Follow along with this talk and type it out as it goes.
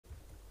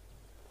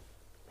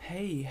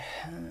Hey,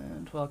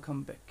 and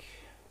welcome back.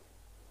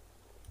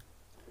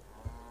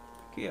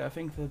 Okay, I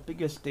think the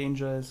biggest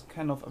danger is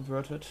kind of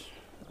averted.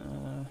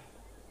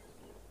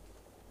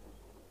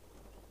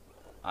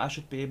 I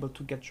should be able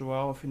to get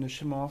Joao,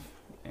 finish him off,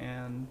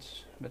 and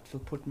that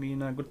will put me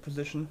in a good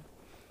position.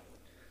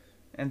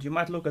 And you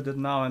might look at it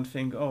now and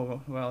think,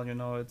 oh, well, you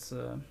know, it's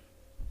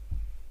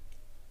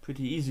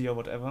pretty easy or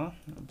whatever,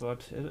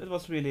 but it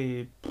was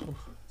really...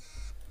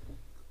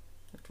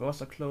 It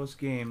was a close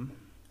game.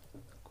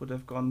 Could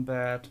have gone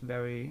bad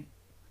very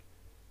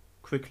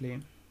quickly.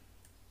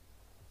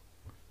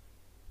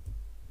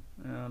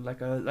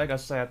 Like I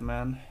said,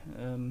 man,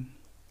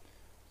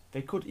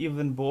 they could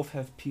even both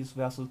have peace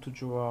vassal to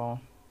Joao,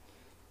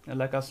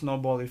 like a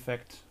snowball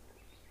effect.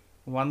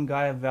 One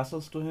guy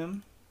vassals to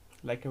him,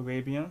 like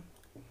Arabia,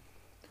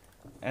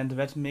 and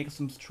that makes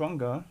him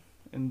stronger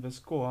in the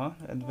score,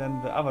 and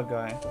then the other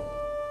guy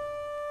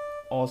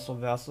also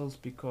vassals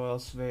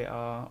because they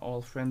are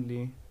all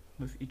friendly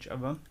with each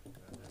other.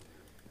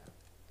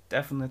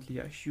 Definitely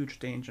a huge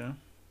danger,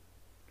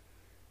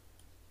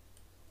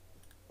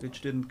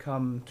 which didn't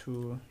come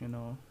to, you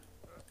know,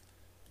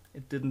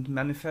 it didn't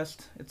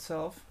manifest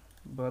itself,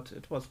 but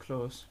it was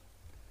close.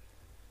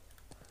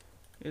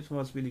 It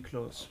was really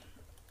close.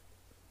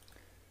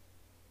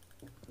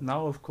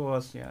 Now, of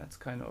course, yeah, it's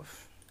kind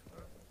of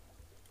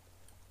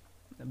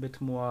a bit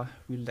more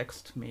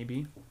relaxed,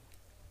 maybe.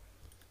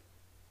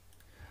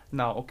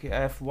 Now, okay,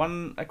 I have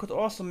one. I could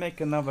also make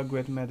another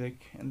great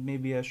medic, and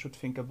maybe I should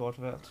think about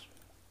that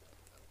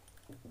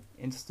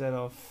instead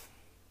of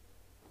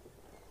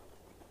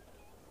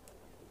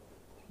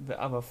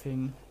the other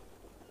thing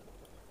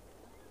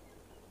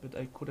that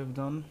I could have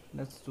done.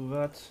 Let's do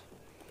that.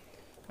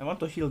 I want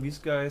to heal these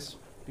guys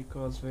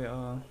because they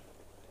are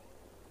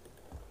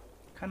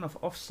kind of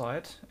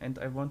offside, and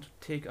I want to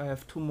take. I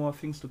have two more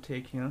things to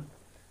take here.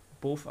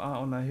 Both are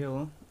on a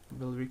hill.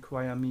 Will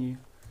require me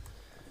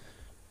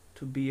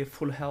to be at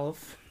full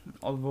health,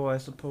 although I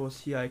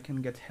suppose here I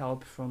can get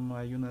help from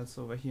my units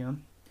over here.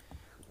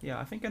 Yeah,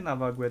 I think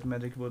another great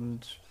medic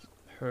wouldn't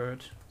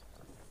hurt.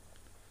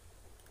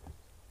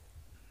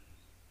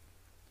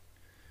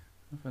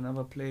 Have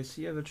another place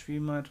here which we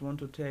might want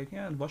to take.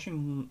 Yeah, and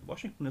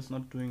Washington is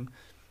not doing.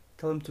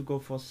 Tell him to go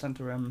for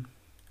center M.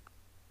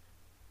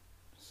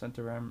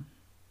 Center M.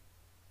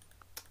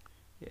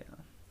 Yeah.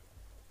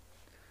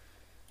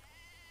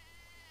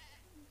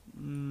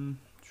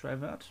 Try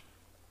that.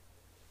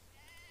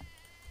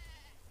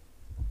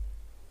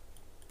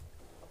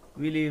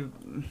 Really,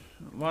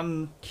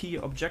 one key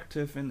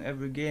objective in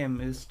every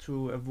game is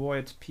to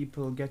avoid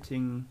people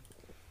getting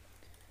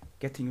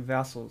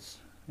vassals.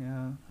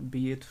 Yeah,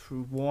 be it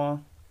through war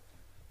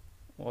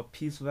or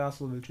peace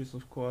vassal, which is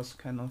of course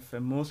kind of the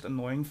most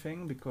annoying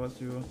thing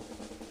because you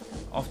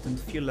often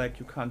feel like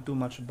you can't do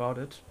much about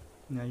it.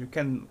 Yeah, you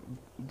can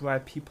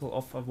bribe people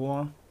off a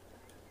war,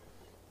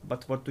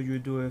 but what do you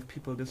do if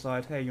people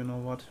decide, hey, you know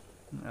what,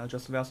 I'll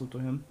just vassal to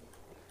him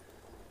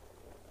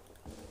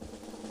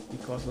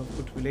because of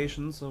good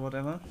relations or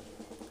whatever.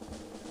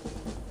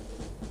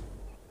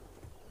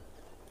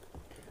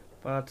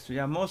 But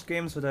yeah, most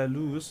games that I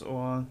lose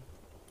or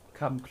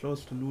come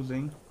close to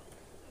losing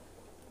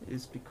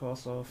is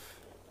because of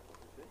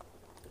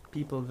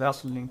people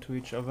vassaling to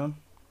each other,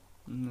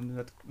 and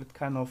that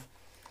kind of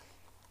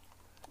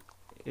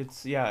it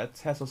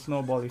has a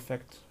snowball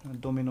effect, a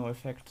domino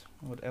effect,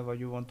 whatever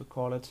you want to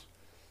call it.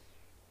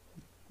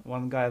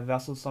 One guy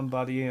vassals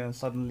somebody and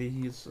suddenly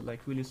he's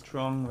like really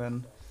strong,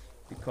 then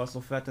because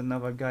of that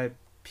another guy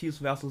peace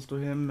vassals to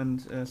him,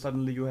 and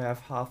suddenly you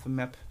have half a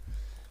map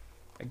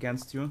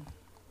against you.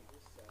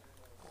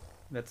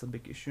 That's a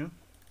big issue.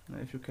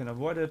 If you can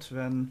avoid it,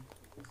 then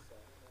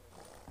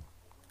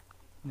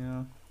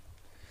yeah,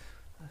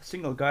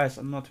 single guys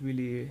are not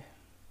really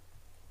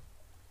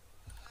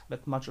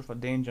that much of a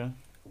danger.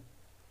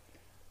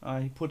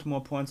 He put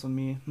more points on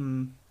me.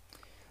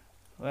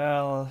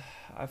 Well,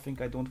 I think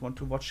I don't want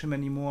to watch him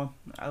anymore.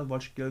 I'll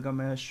watch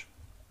Gilgamesh,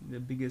 the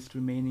biggest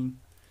remaining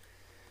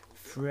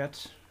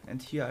threat.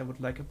 And here I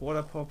would like a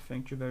border pop,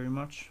 thank you very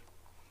much.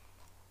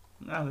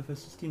 With a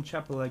Sistine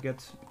Chapel I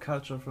get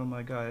culture from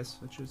my guys,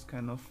 which is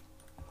kind of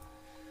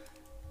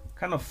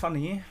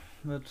funny,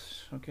 but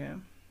okay.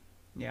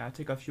 Yeah, I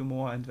take a few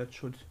more and that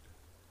should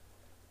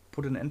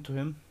put an end to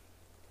him.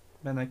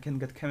 Then I can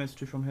get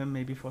chemistry from him,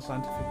 maybe for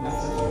scientific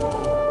method.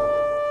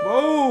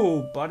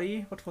 Whoa,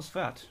 buddy, what was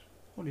that?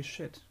 Holy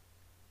shit.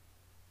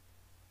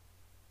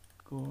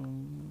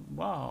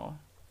 Wow.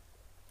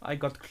 I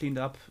got cleaned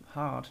up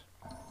hard.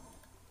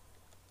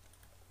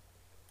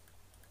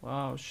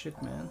 Wow,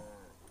 shit, man.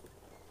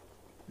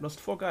 Lost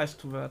 4 guys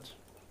to that.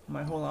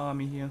 My whole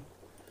army here.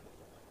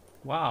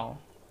 Wow.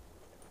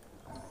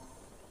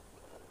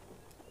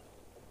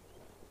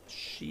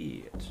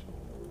 Shit.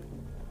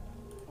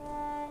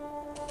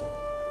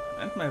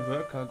 And my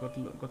worker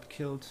got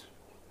killed.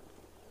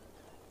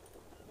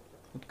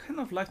 Would kind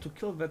of like to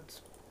kill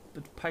that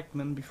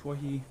pikeman before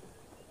he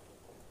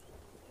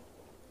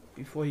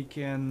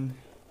can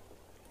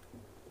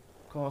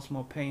cause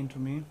more pain to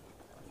me.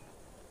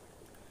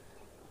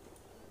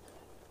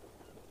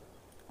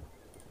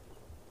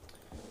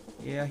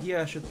 Yeah, here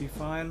I should be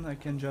fine. I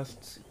can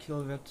just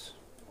kill that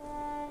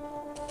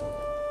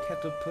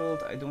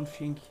catapult. I don't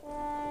think.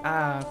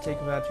 Ah, take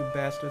that, you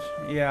bastard.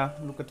 Yeah,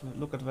 look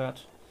at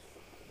that.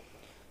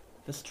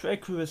 The stray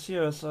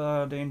cuirassiers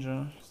are a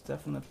danger. It's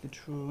definitely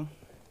true.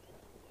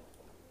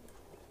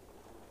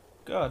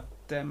 God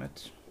damn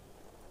it.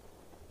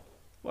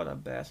 What a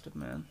bastard,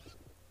 man.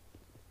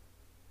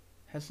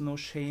 Has no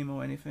shame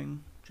or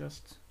anything.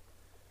 Just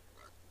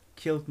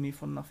killed me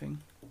for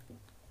nothing.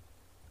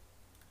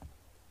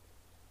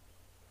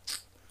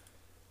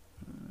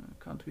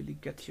 Can't really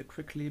get here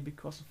quickly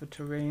because of the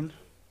terrain.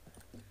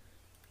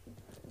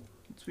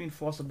 Let's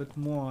reinforce a bit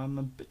more. I'm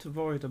a bit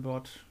worried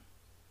about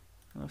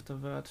after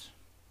that.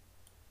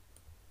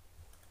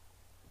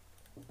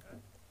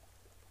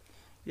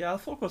 Yeah, I'll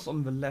focus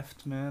on the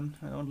left, man.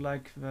 I don't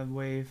like the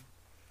way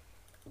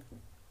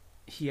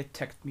he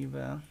attacked me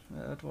there.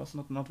 That was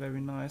not very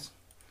nice.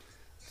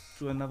 Let's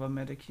do another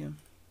medic here.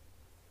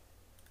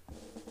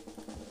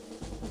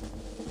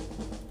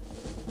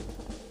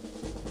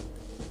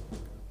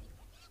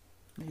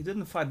 He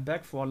didn't fight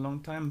back for a long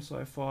time, so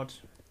I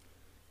thought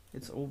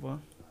it's over.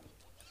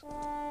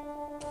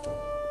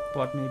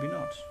 But maybe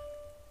not.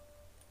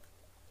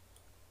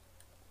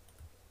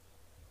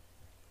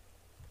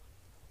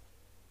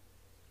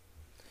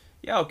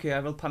 Yeah, okay, I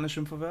will punish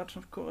him for that,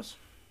 of course.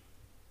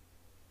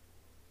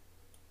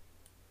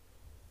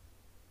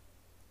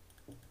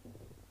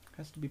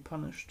 Has to be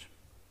punished.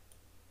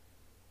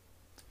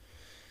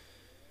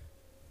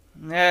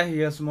 Yeah, he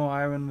has more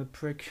iron, the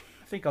prick.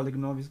 I think I'll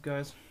ignore these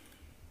guys.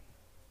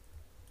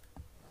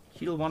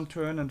 Heal one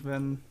turn and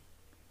then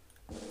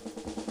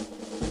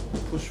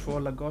push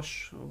for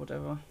Lagos or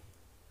whatever.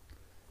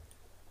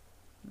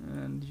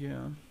 And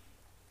yeah.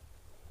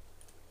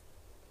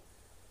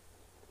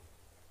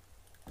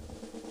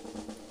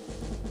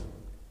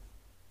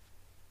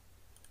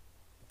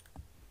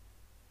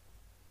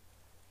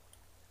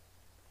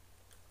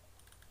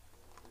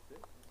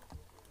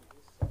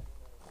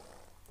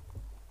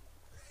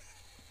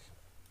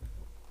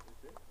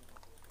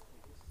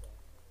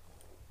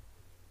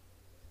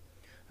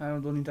 I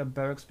don't need that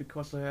barracks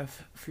because I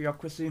have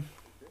theocracy.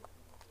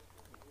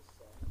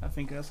 I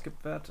think I'll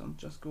skip that and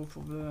just go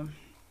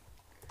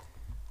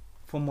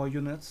for more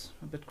units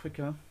a bit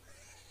quicker.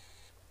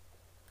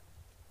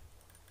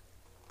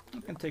 I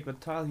can take the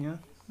tile here.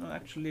 No,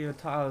 actually the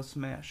tile is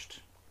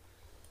smashed.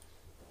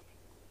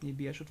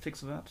 Maybe I should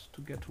fix that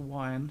to get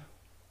wine.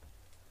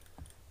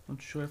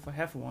 Not sure if I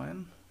have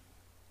wine.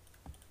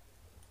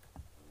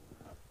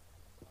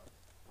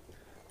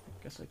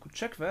 Guess I could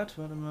check that,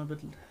 but I'm a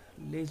bit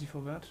lazy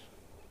for that.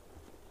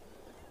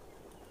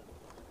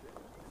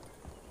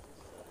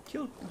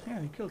 Yeah,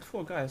 he killed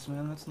 4 guys,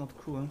 man. That's not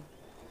cool.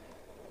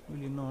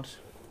 Really not.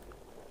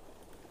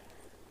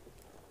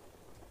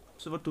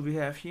 So what do we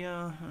have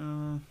here?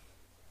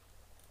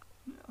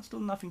 Still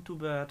nothing too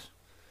bad.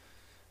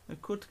 I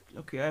could...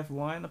 Okay, I have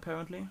wine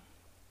apparently.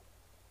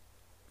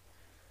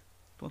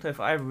 Don't have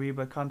ivory,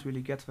 but I can't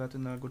really get that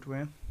in a good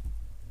way.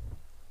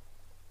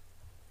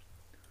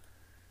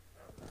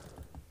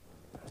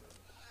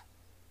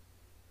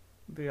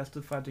 They are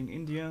still fighting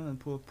India and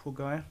poor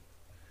guy.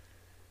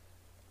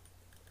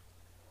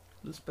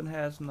 Lisbon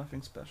has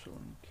nothing special.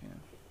 Okay.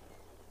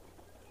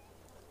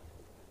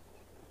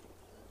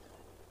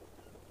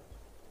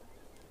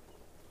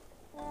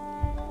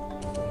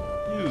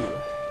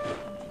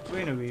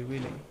 Granary,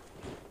 really?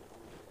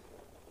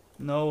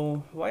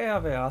 No, why are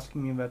they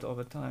asking me that all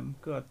the time?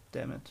 God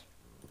damn it.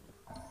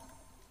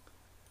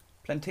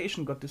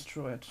 Plantation got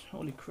destroyed.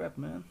 Holy crap,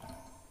 man.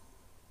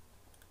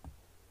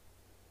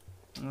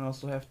 I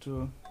also have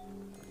to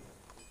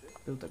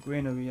build a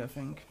granary, I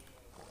think.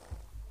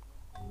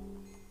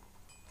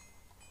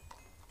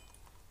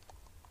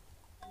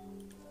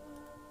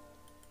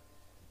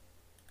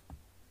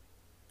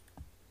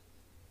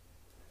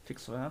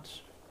 Fix that.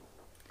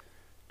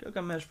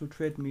 Gilgamesh will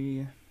trade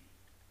me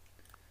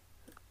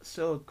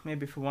silk,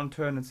 maybe for 1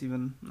 turn. It's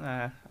even...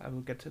 I will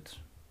get it.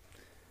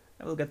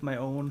 I will get my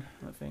own,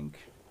 I think.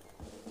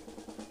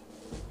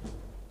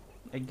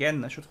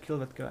 Again, I should kill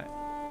that guy.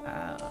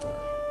 Ah,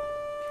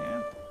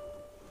 okay.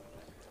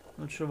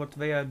 Not sure what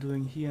they are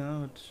doing here,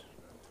 but...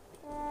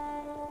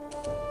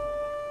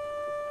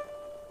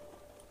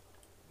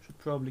 should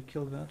probably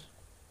kill that.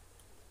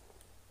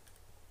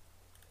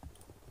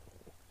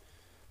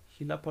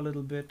 Heal up a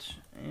little bit,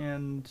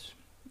 and...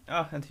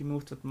 and he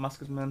moved that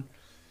musketman,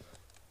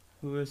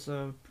 who is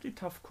a pretty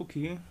tough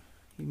cookie.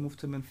 He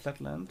moved him in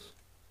Flatland,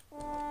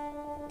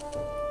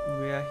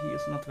 where he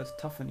is not that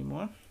tough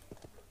anymore.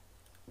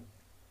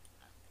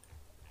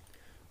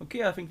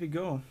 Okay, I think we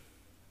go.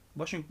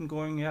 Washington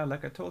going, yeah,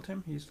 like I told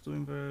him, he's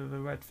doing the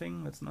right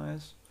thing, that's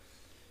nice.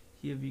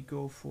 Here we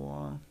go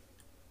for...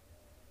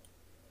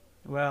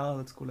 well,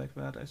 let's go like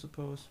that, I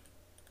suppose.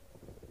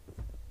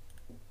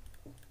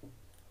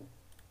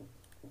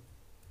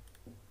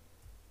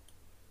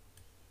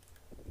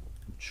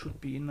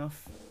 Should be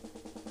enough.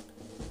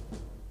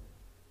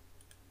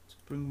 Let's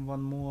bring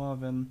 1 more,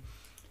 then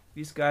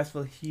these guys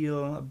will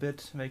heal a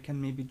bit, they can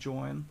maybe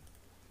join.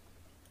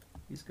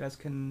 These guys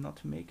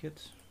cannot make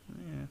it.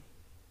 Yeah.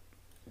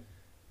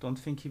 Don't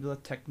think he will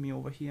attack me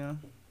over here,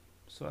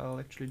 so I'll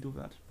actually do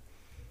that.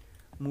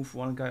 Move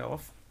one guy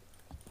off.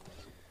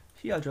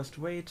 Here I'll just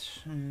wait,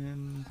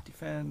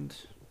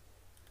 defend,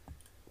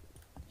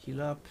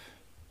 heal up.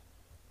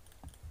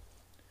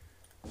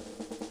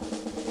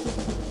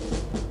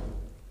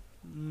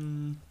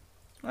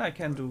 I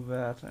can do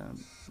that. A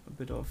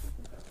bit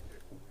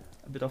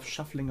of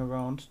shuffling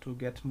around to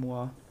get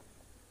more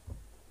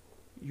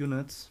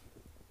units.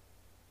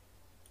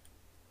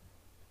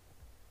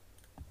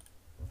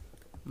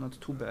 Not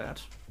too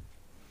bad.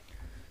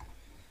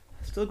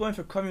 Still going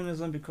for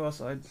communism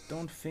because I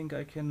don't think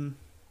I can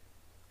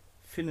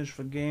finish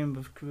the game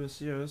with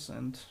cuirassiers,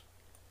 and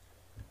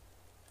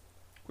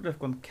could have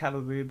gone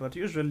cavalry, but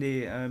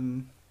usually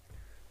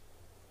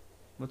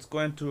what's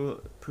going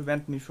to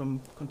prevent me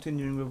from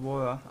continuing the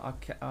war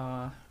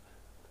are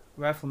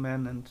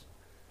riflemen, and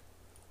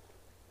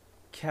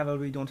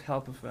cavalry don't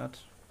help with that.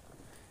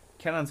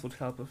 Cannons would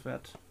help with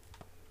that.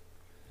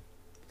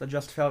 But I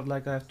just felt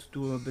like I have to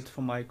do a bit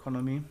for my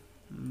economy,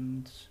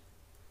 and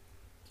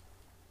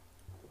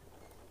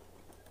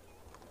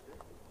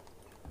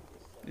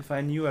if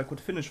I knew I could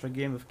finish the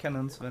game with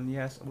cannons, then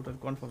yes, I would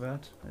have gone for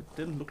that. It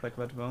didn't look like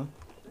that well.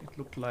 It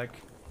looked like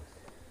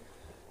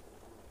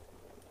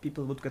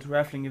people would get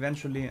rifling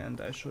eventually, and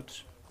I should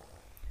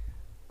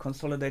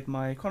consolidate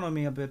my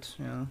economy a bit,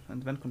 yeah,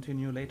 and then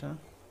continue later.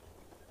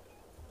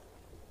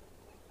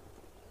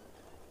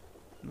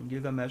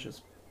 Gilgamesh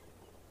is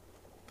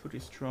pretty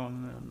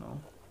strong, I don't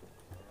know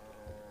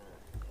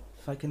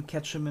if I can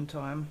catch him in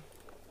time.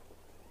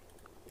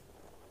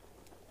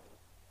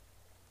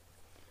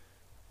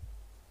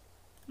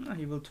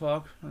 He will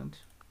talk, and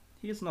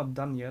he is not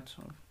done yet.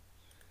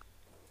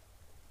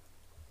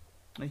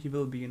 He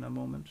will be in a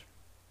moment.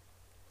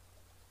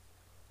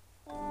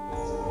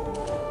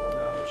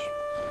 Ouch.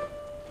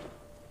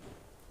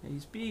 Yeah,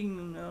 he's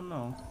being, I don't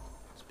know,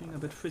 he's being a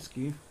bit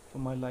frisky for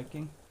my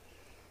liking.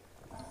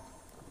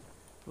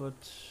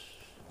 But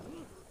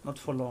not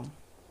for long.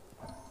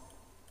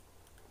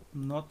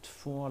 Not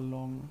for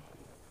long.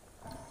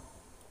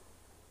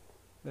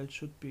 That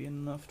should be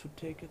enough to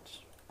take it.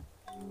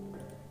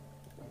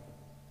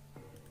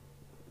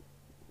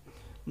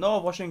 No,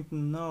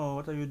 Washington, no,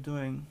 what are you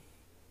doing?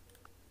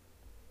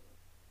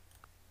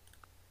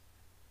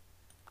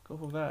 Go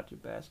for that, you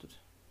bastard.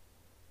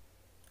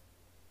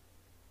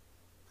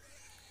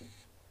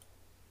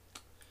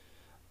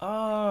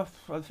 I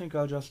think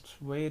I'll just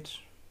wait.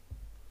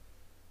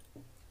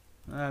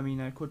 I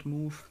mean, I could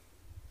move.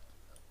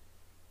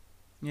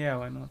 Yeah,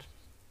 why not?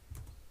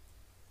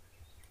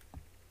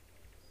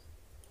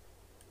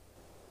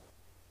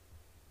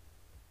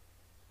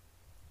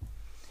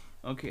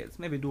 Okay, let's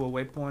maybe do a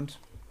waypoint.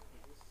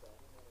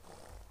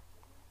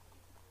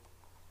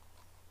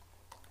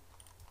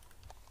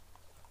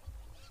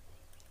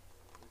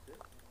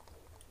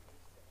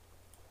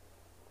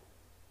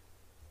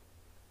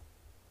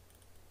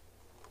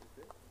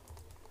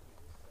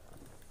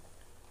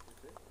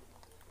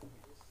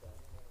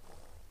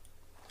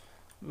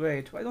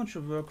 Wait, why don't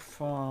you work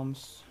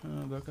farms?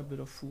 Work a bit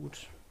of food.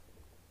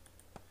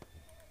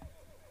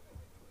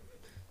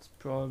 It's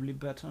probably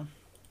better.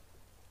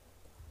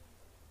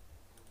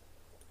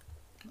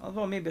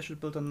 Although maybe I should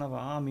build another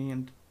army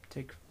and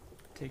take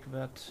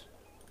that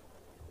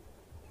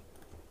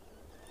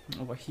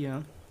over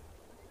here.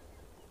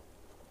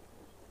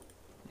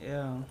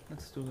 Yeah,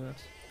 let's do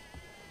that.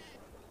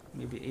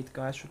 Maybe 8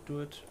 guys should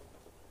do it.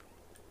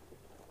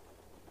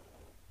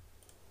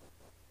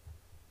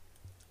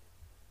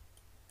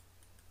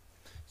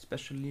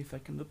 Especially if I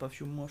can whip a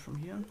few more from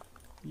here.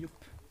 Yup.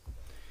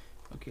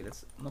 Okay,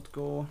 let's not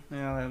go.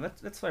 Yeah,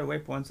 that's why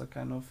waypoints are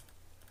kind of,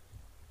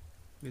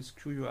 they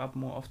screw you up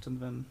more often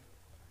than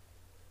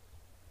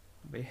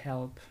they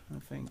help, I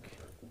think.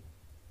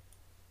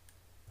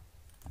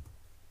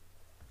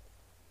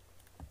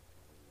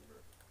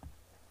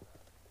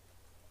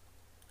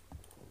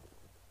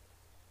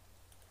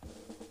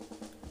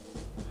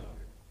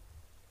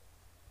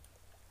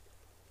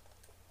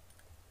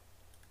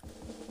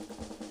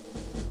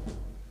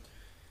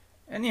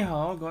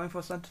 Anyhow, going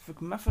for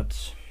scientific method.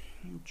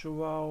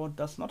 Joao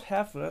does not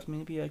have that.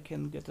 Maybe I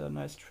can get a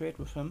nice trade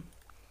with him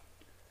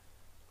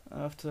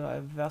after I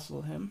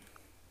vassal him,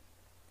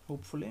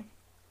 hopefully.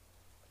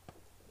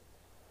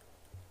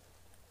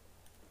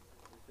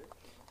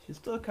 He's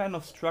still kind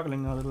of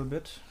struggling a little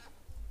bit.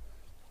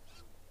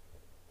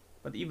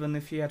 But even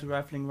if he had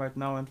rifling right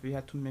now and we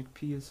had to make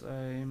peace,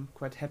 I'm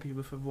quite happy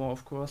with the war,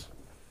 of course.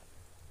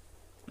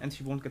 And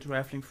he won't get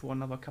rifling for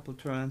another couple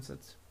turns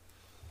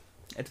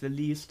at the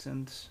least,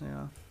 and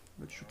yeah,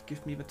 which should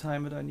give me the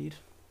time that I need.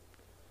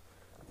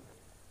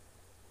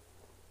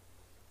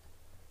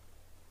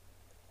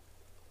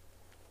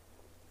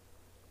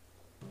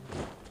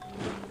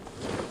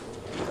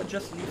 Did I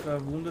just leave a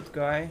wounded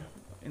guy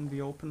in the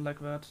open like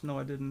that? No,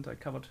 I didn't. I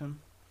covered him.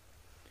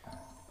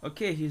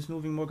 Okay, he's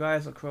moving more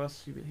guys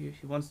across. He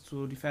wants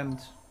to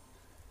defend.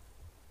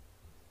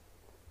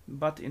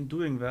 But in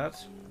doing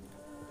that,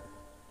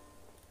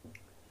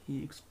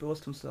 He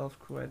exposed himself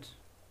quite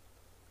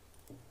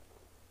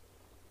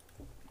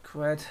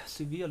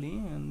severely,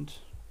 and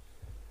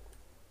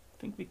I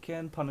think we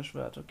can punish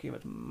that. Okay,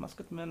 but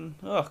Musketman.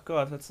 Oh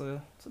god, it's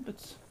a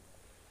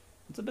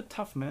bit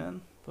tough,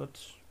 man. But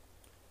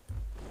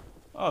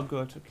oh,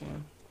 good. Okay,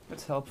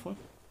 that's helpful.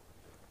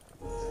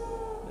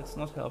 That's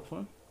not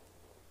helpful.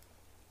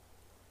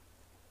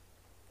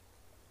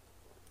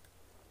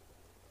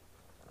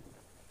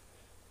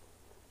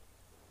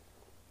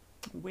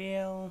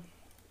 Well,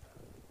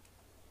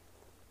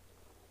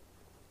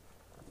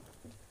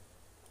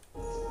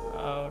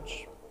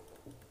 ouch.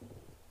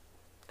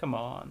 Come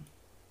on.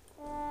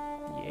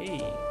 Yay.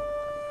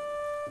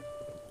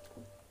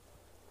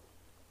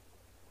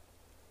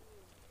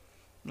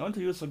 I want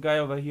to use a guy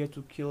over here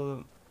to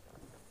kill.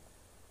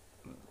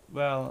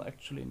 Well,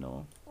 actually,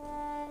 no.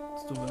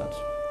 Let's do that.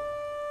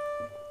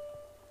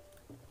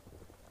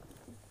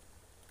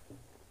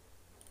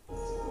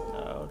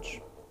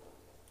 Ouch.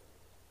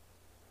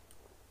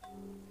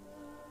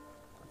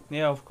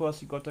 Yeah, of course,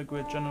 he got a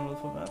great general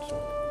for that.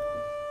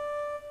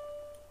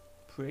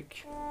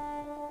 Prick.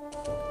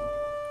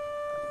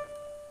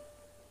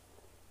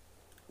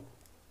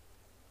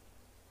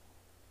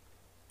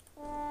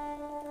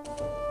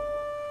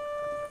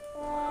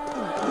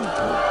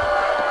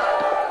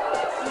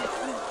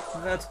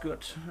 That's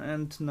good.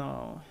 And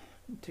now,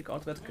 take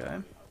out that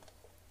guy.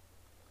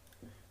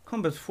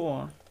 Combat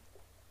 4.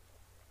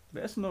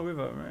 There's no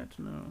river, right?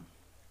 No.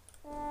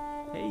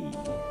 Hey.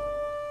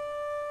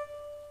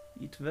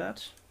 Eat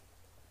that.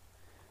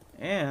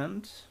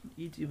 And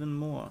eat even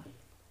more.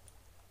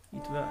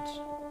 Eat that.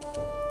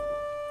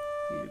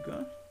 Here you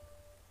go.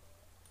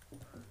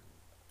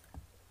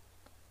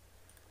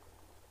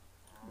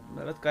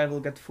 Now that guy will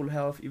get full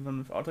health even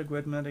without a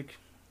great medic.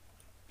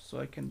 So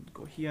I can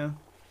go here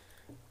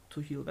to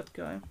heal that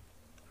guy,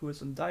 who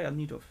is in dire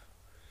need of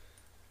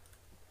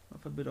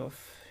a bit of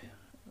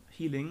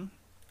healing.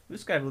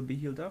 This guy will be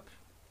healed up.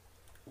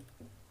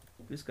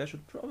 This guy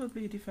should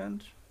probably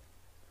defend.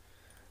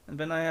 And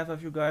then I have a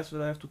few guys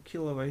that I have to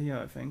kill over here,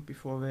 I think,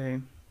 before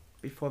they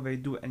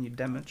do any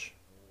damage.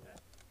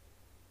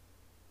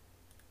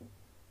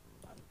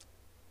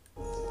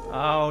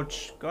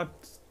 Ouch! God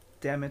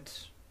damn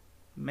it,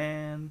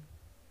 man!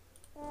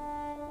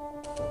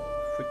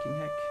 Freaking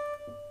heck!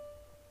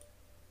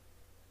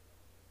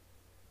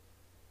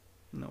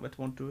 No, that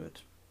won't do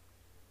it.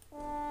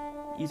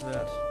 Eat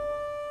that.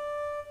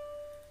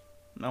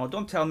 Now,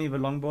 don't tell me the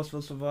longbows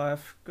will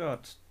survive.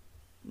 God.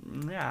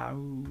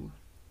 No.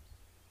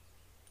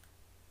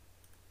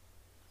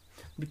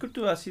 We could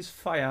do a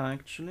ceasefire,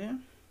 actually.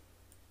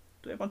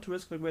 Do I want to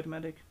risk the great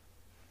medic?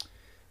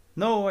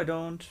 No, I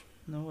don't.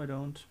 No, I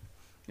don't.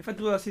 If I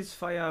do a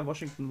ceasefire,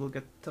 Washington will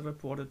get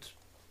teleported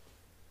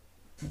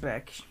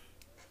back.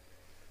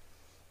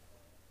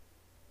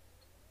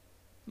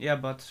 Yeah,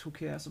 but who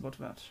cares about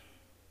that?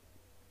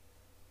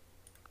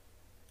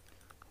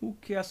 Who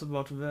cares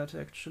about that,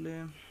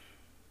 actually?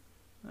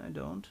 I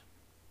don't.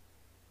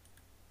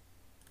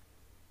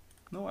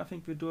 No, I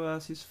think we do a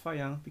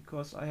ceasefire,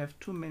 because I have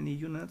too many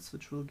units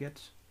which will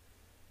get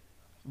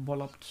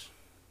walloped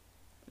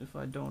if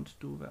I don't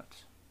do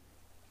that.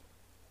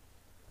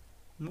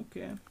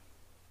 Okay.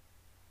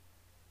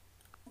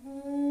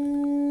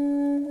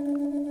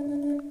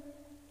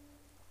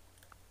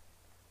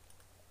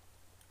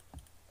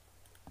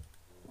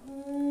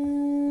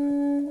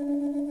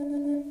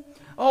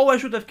 Oh, I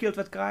should have killed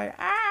that guy.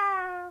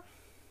 Ah!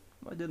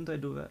 Why didn't I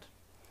do that?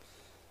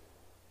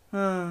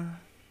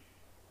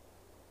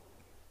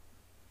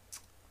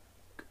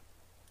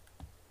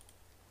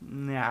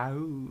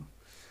 No.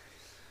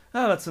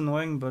 Ah, that's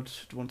annoying, but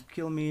it won't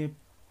kill me.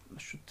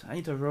 I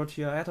need a road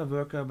here. I had a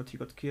worker, but he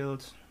got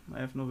killed. I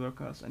have no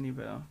workers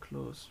anywhere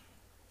close.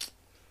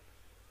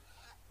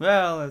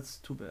 Well, that's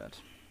too bad.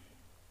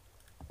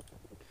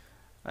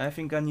 I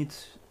think I need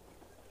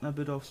a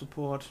bit of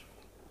support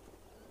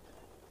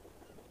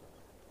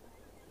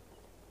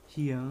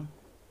here.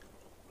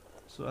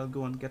 So I'll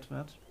go and get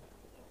that.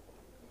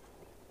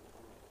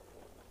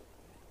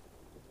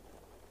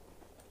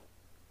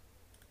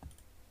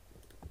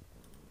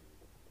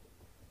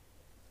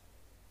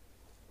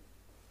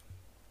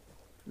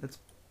 Let's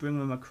bring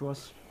them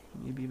across.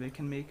 Maybe they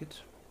can make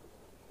it.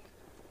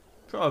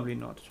 Probably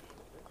not.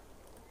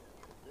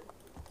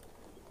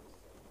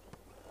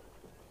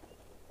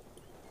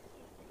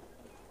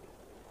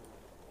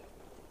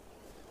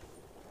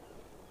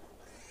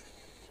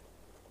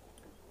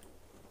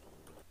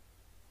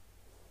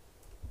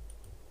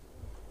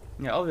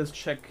 Yeah, always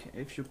check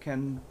if you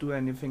can do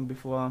anything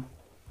before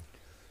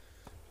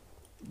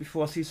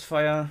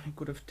ceasefire. He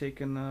could have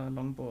taken a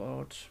longbow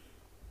out.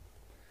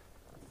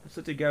 The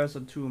city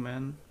garrison too,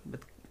 man.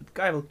 That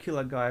guy will kill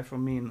a guy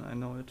from me, I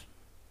know it.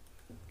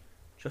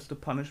 Just to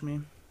punish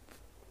me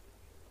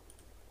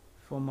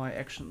for my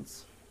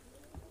actions.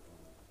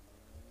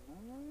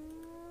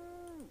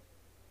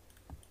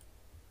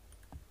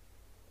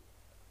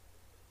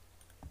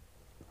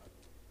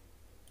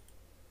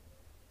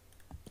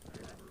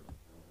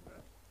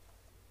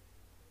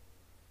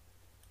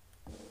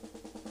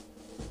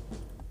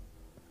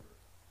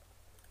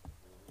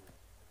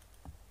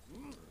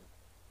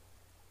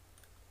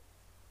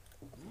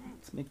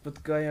 Let's make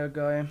that guy a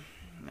guy.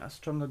 A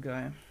stronger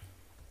guy.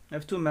 I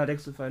have 2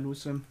 medics. If I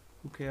lose him,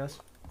 who cares?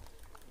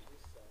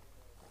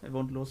 I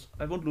won't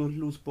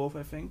lose both,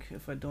 I think,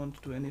 if I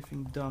don't do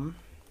anything dumb.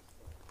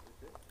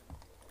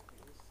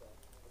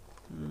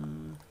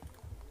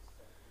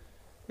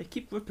 I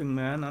keep whipping,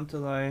 man,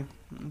 until I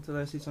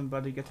see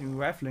somebody getting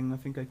rifling. I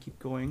think I keep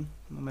going,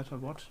 no matter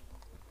what.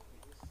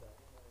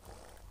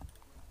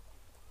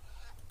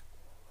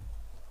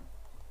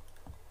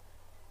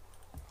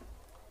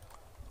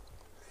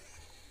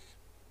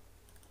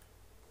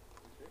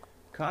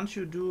 Can't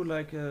you do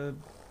like a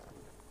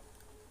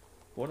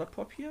border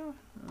pop here?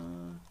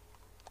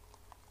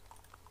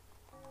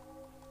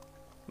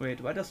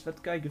 Wait, why does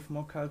that guy give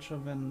more culture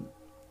than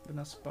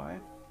a spy?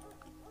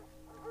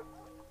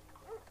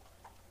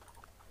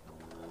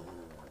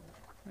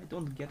 I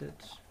don't get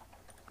it.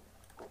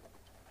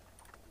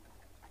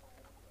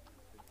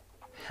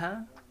 Huh?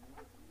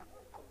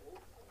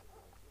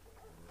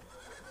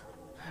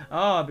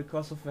 Ah,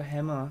 because of the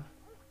hammer,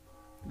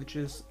 which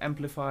is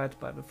amplified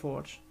by the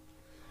forge.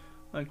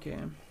 Okay,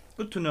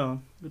 good to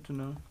know. Good to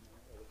know.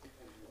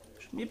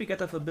 Should maybe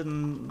get a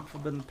forbidden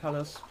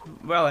palace.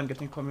 Well, I'm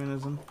getting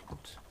communism,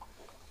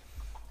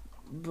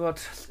 but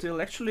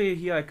still, actually,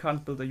 here I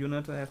can't build a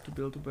unit. I have to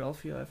build a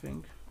wealth here, I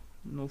think.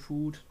 No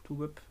food to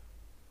whip.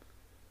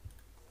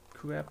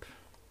 Crap.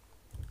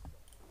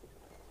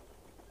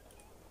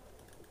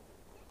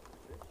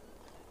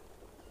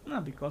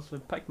 Because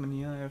with pikemen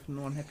here, I have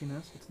no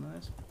unhappiness. That's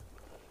nice.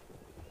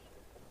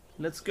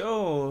 Let's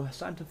go!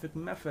 Scientific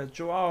method.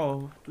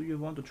 Joao, do you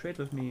want to trade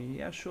with me?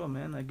 Yeah, sure,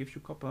 man. I give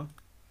you copper.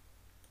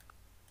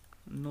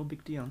 No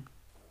big deal.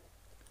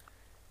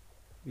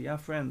 We are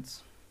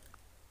friends.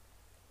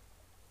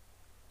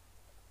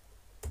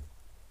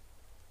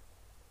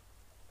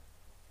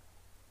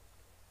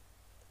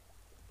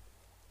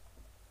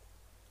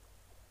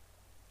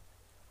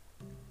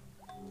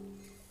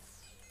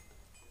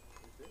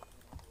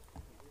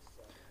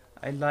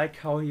 I like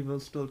how he will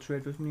still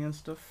trade with me and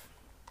stuff.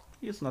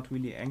 He is not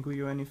really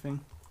angry or anything.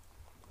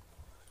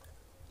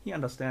 He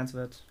understands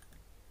that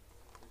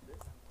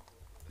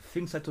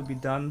things had to be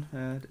done.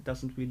 It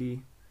doesn't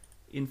really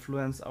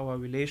influence our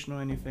relation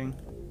or anything.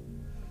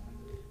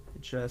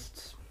 It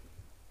just,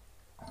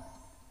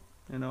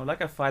 you know,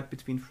 like a fight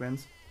between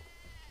friends.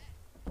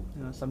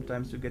 You know,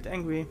 sometimes you get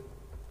angry,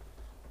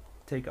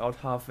 take out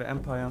half the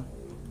empire,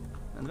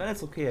 and then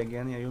it's okay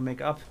again. Yeah, you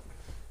make up.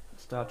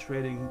 Start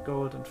trading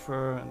gold and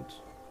fur and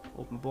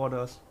open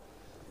borders.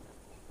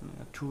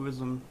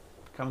 Tourism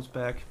comes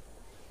back.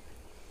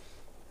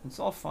 It's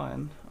all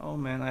fine. Oh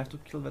man, I have to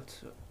kill that.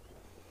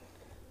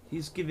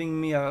 He's giving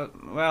me a,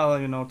 well,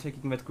 you know,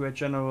 taking that great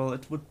general.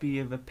 It would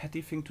be the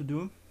petty thing to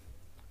do.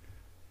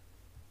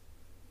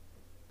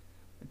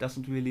 It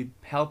doesn't really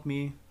help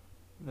me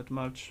that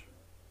much.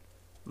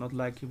 Not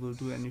like he will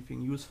do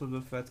anything useful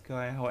with that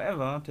guy.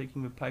 However,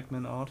 taking the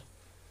pikemen out,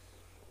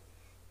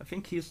 I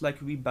think he's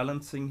like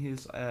rebalancing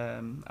his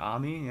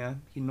army. Yeah,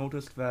 he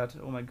noticed that,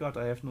 oh my god,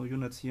 I have no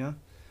units here.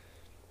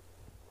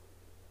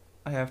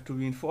 I have to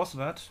reinforce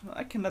that.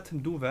 I can let him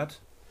do that.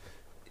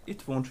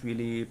 It won't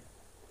really.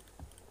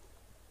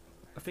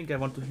 I think I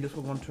want to heal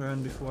for one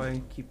turn before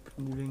I keep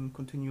moving,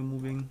 continue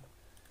moving.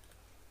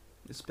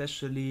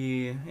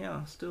 Especially,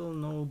 yeah, still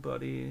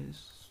nobody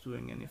is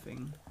doing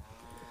anything.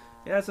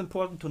 Yeah, it's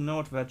important to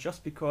note that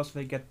just because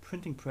they get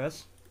printing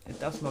press,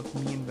 it does not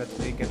mean that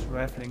they get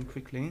rifling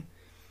quickly.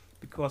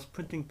 Because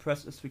printing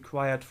press is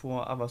required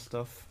for other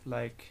stuff,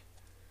 like,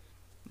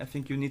 I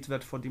think you need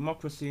that for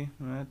democracy,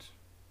 right?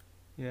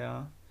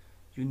 Yeah,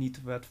 you need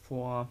that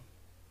for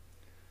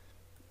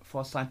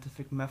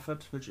scientific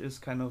method, which is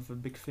kind of a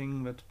big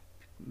thing that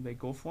they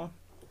go for,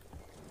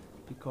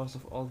 because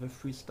of all the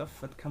free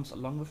stuff that comes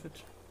along with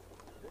it.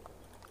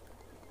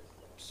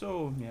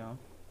 So, yeah,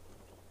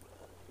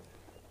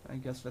 I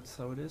guess that's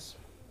how it is.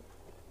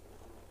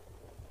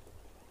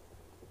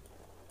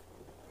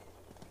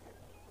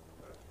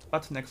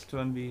 But next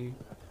turn we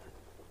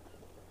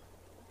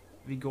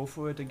go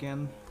for it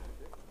again.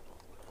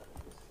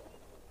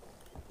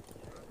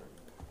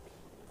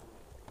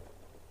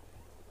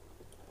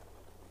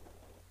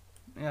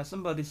 Yeah,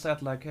 somebody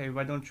said like, hey,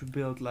 why don't you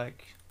build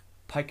like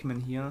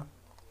pikemen here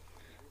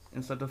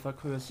instead of a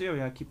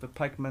cuirassier? Keep a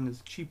pikeman,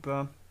 is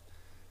cheaper,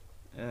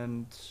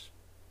 and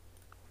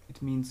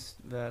it means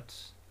that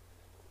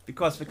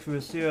because the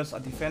cuirassiers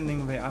are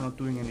defending, they are not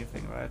doing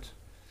anything, right?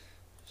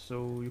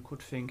 So you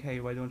could think, hey,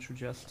 why don't you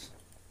just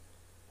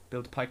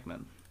build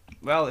pikemen?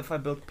 Well, if I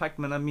build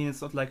pikemen, I mean,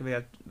 it's not like they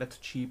are that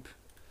cheap.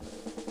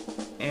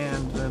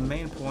 And the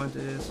main point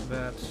is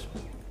that,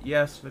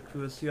 yes, the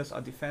cuirassiers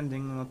are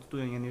defending, not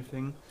doing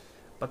anything.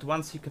 But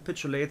once he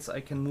capitulates, I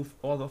can move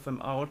all of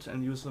them out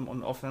and use them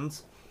on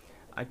offense.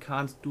 I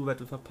can't do that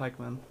with a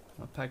pikeman.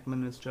 A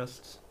pikeman is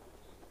just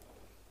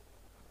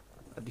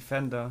a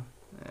defender.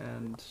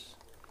 And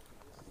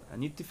I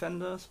need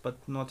defenders, but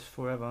not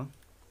forever.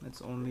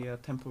 It's only a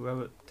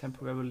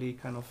temporarily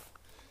kind of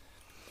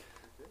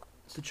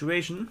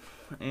situation,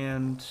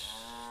 and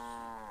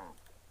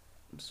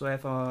so I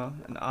have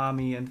an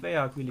army, and they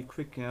are really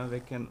quick. Yeah,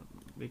 they can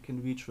we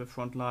can reach the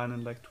front line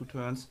in like 2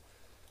 turns.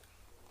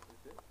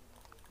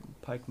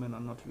 Pikemen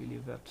are not really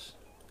that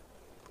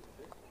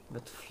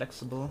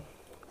flexible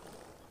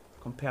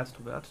compared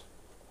to that.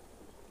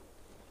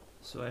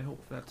 So I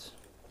hope that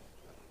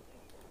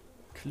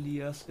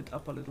clears it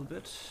up a little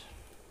bit.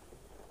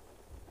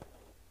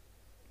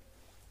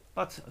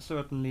 But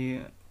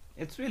certainly,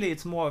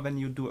 it's more when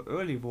you do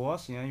early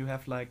wars. Yeah, you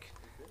have like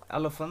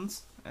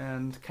elephants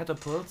and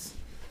catapults.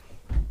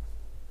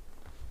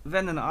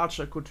 Then an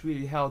archer could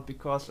really help,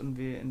 because in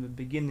the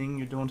beginning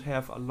you don't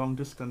have a long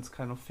distance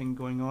kind of thing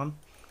going on.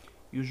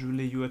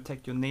 Usually you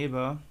attack your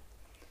neighbor,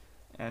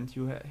 and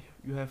you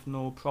have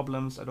no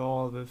problems at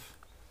all with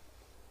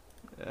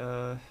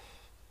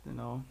you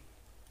know,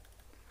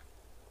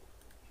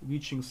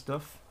 reaching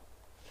stuff.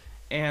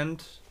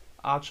 And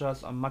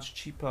archers are much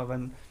cheaper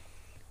than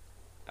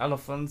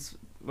elephants.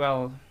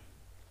 Well,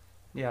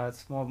 yeah,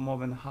 it's more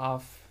than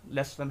half,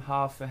 less than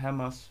half the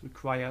hammers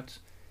required.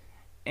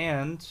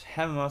 And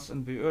hammers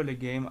in the early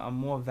game are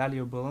more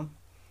valuable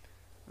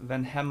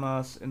than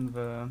hammers in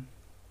the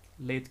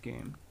late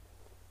game.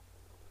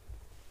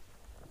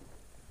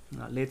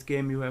 Now, late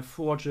game you have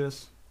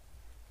forges,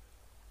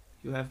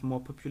 you have more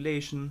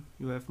population,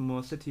 you have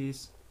more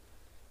cities.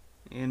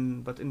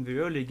 But in the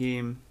early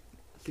game,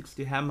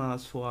 60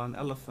 hammers for an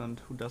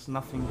elephant who does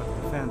nothing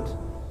but defend.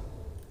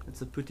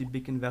 It's a pretty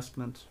big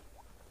investment.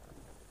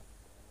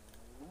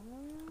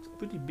 It's a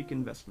pretty big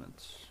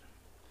investment.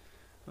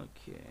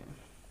 Okay.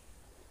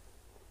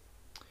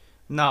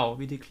 Now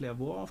we declare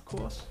war, of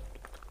course.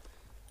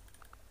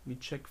 We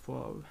check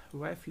for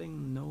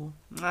rifling. No.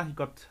 Ah, he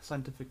got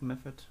scientific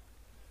method.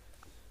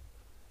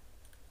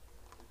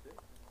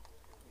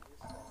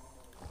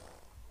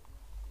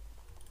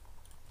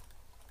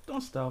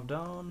 Don't starve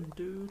down,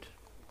 dude.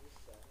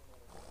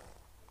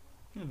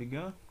 There we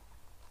go.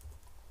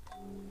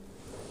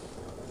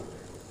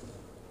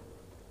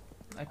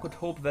 I could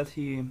hope that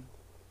he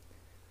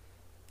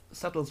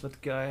settles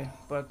that guy,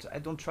 but I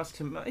don't trust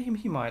him.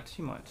 He might.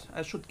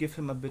 I should give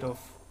him a bit of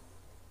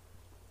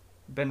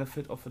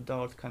benefit of the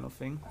doubt kind of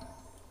thing.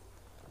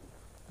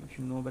 If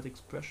you know that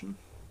expression.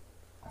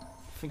 I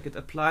think it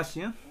applies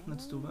here.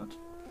 Let's do that.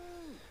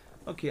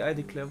 Okay, I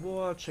declare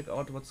war. Check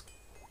out what's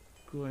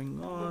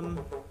going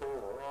on.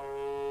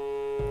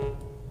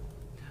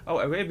 Oh,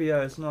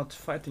 Arabia is not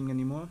fighting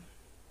anymore.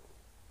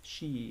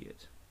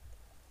 Shit.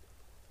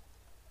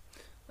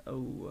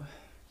 Oh,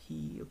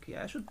 okay,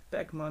 I should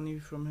beg money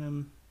from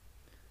him.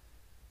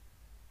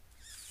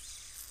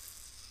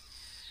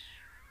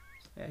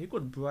 Yeah, he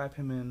could bribe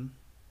him in.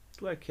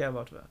 Do I care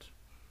about that?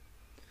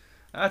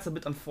 That's a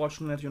bit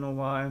unfortunate, you know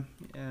why?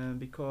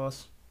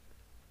 Because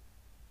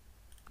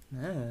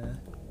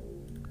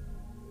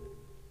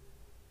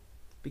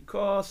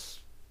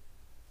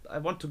I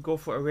want to go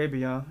for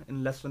Arabia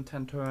in less than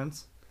 10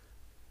 turns.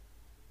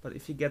 But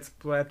if he gets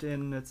bribed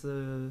in, it's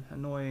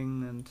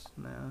annoying, and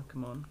nah,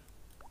 come on.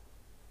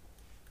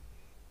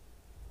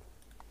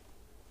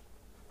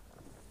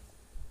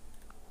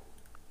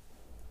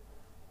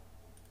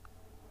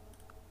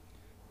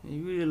 He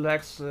really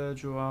likes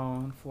Joao,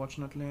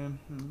 unfortunately.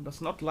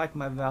 Does not like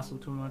my vassal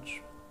too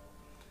much.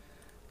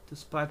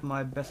 Despite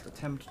my best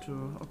attempt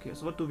to... Okay,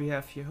 so what do we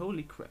have here?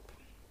 Holy crap.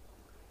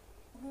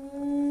 Yeah.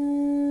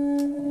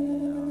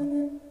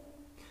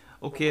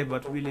 Okay,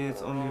 but really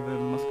it's only the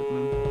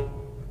musketman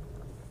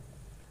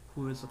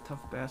who is a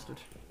tough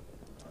bastard.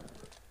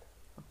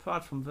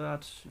 Apart from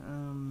that,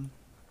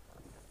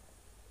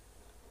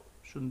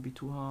 shouldn't be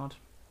too hard.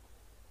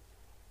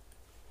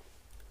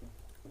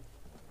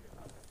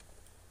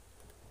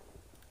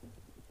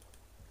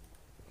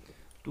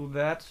 Do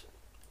that,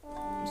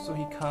 so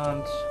he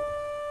can't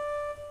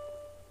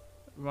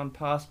run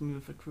past me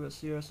with the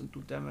cuirassiers and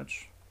do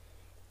damage.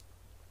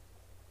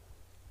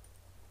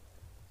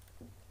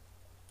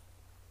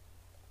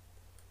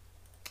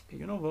 Okay,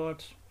 you know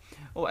what?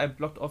 Oh, I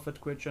blocked off that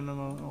great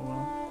general. Oh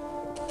well.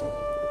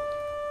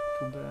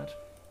 Too bad.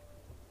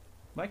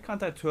 Why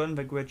can't I turn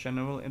the great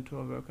general into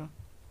a worker?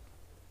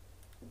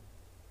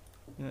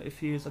 Yeah, if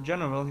he is a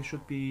general, he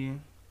should be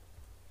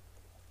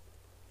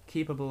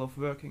capable of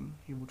working,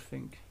 you would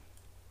think.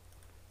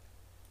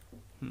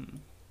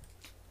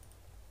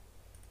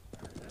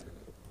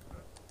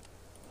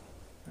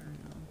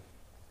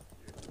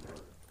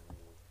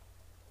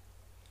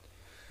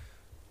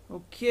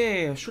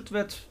 Okay,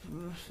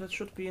 that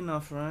should be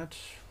enough, right?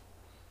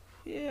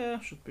 Yeah,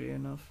 should be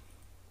enough.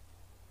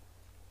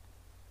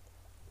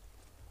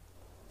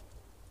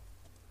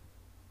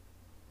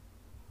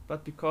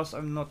 But because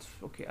I'm not...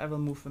 Okay, I will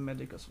move the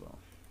medic as well.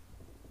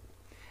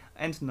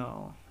 And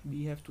now,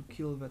 we have to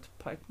kill that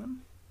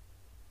pikeman.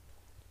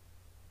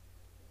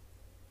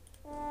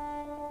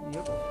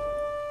 Yep.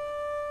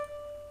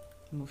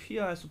 Move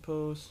here, I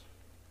suppose.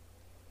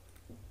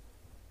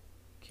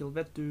 Kill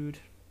that dude.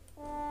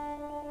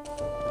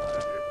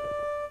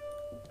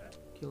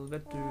 Kill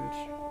that dude.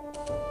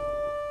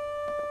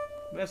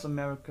 Where's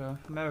America?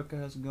 America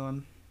has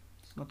gone.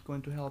 It's not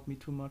going to help me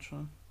too much,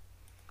 huh?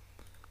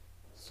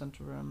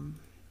 Centrum.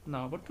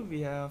 Now, what do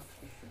we have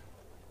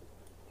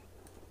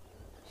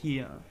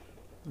Here.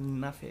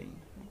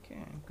 Nothing.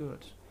 Okay,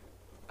 good.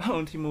 Oh,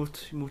 and he moved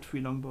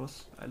 3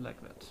 longbows. I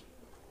like that.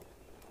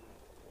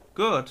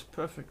 Good,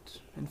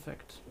 perfect, in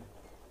fact.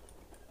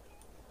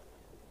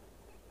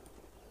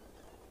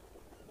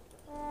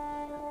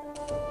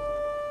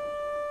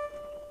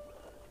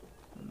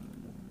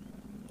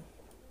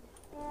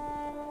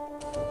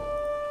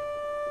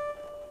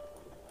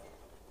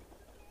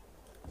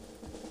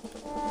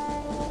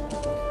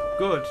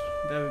 Good,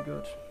 very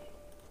good.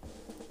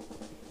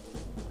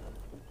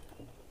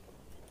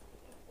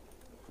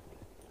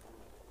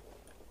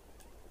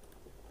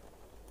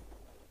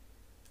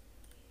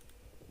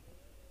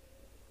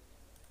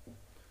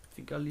 I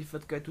think I'll leave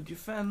that guy to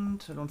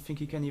defend. I don't think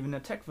he can even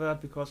attack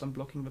that because I'm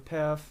blocking the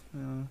path.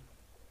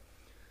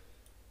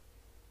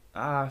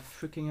 Ah,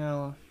 freaking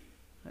hell.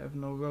 I have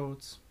no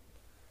roads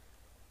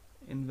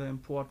in the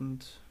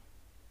important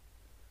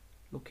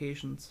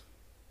locations.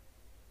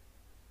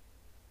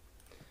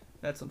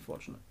 That's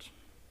unfortunate.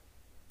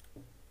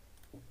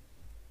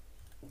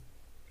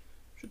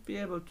 Should be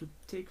able to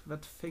take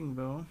that thing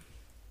though.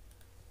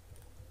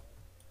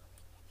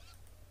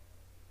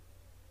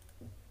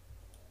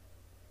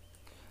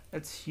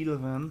 Let's heal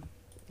then.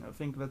 I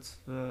think that's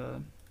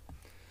the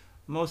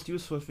most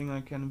useful thing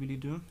I can really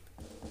do.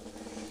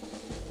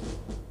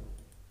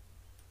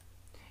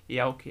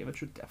 Yeah, okay, that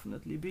should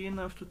definitely be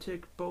enough to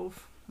take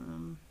both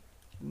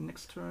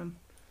next turn.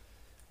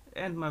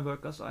 And my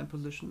workers are in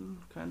position,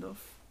 kind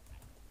of.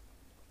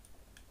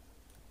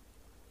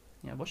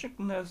 Yeah,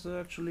 Washington has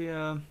actually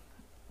a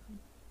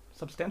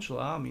substantial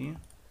army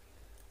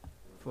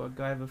for a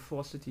guy with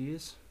 4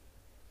 cities.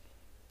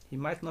 He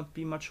might not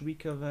be much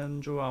weaker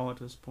than Joao at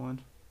this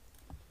point.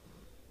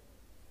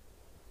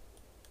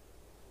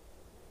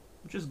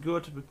 Which is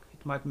good,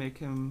 it might make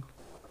him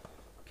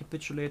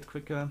capitulate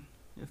quicker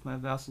if my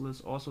vassal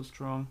is also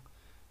strong.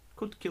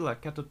 Could kill a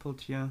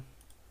catapult here.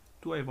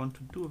 Do I want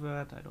to do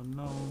that? I don't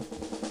know.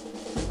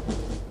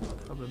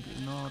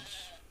 Probably not.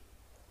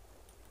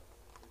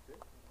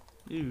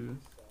 Ew.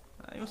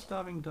 Are you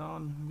starving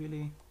down?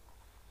 Really?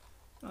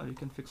 Oh, you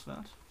can fix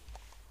that.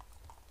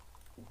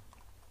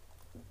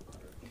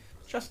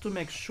 Just to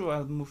make sure,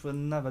 I'll move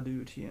another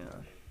dude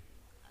here.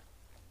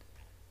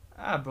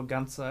 Ah,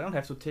 Braganza. I don't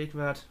have to take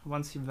that.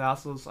 Once he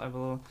vassals, I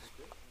will...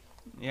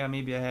 Yeah,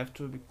 maybe I have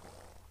to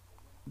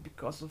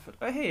because of it.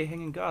 Oh, hey,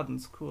 Hanging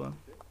Gardens. Cool.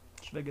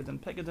 Schwegeden,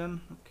 Pegeden.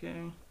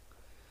 Okay.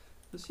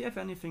 Does he have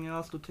anything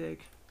else to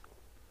take?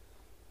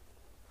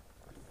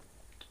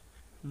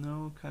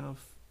 No, kind of...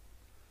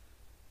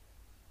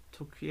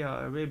 Took...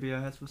 Yeah, Arabia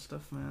has the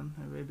stuff, man.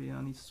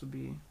 Arabia needs to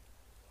be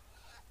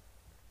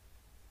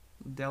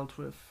dealt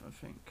with, I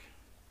think.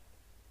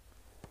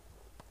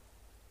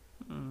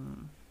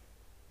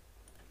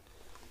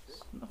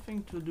 There's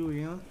nothing to do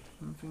here,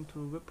 nothing to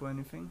whip or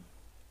anything.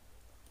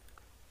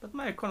 But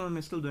my economy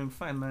is still doing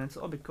fine, man. It's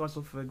all because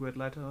of the Great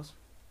Lighthouse.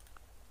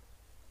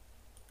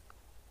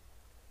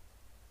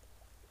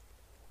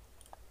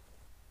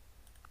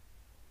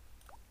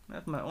 I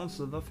have my own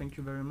silver, thank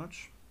you very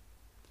much.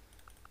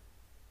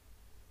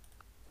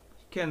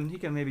 He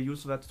can maybe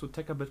use that to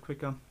attack a bit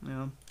quicker.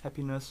 Yeah,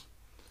 happiness.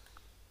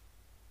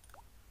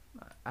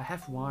 I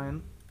have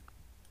wine.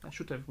 I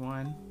should have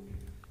wine.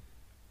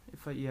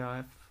 If I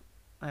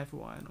I have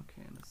wine.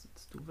 Okay, let's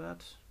do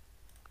that.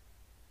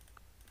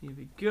 Here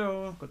we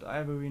go. Got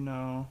ivory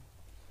now.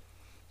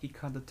 He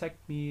can't attack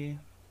me.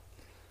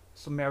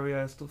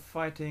 Samaria is still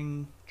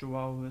fighting.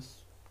 Joao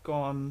is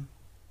gone.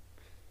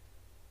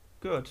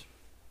 Good.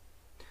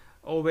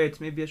 Oh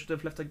wait, maybe I should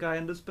have left a guy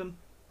in Lisbon,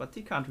 but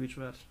he can't reach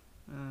that.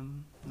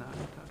 Nah,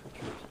 he can't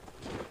reach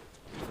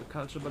that. The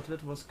culture, but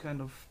that was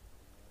kind of...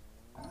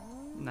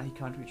 Nah, he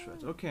can't reach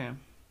that. Okay.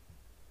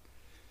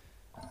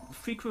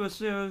 3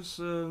 cuirassiers.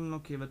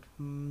 Okay, that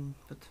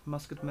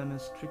musketman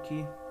is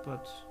tricky,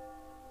 but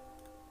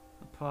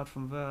apart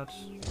from that,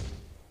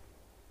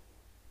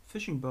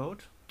 fishing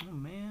boat. Oh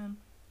man.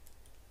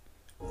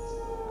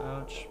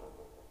 Ouch.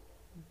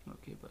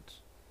 Okay, but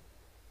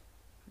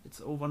it's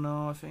over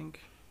now, I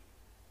think.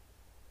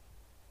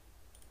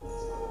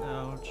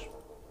 Ouch.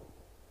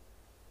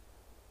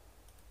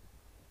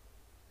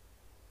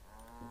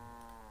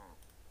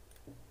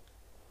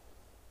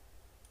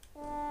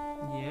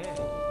 Yay.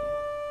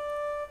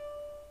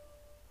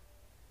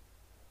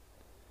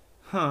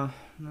 Huh.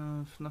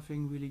 No,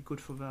 nothing really good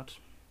for that.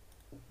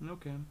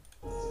 Okay.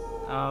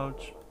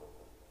 Ouch.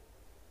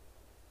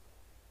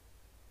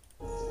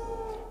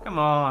 Come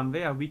on,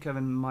 they are weaker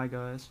than my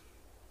guys.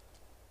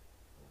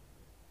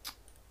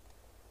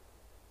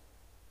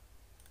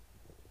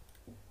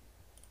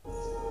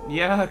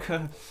 Yeah,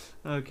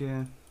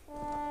 okay.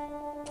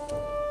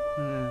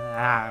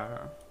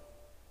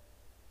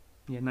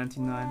 Yeah,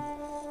 99.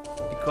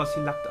 Because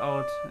he lucked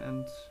out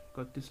and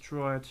got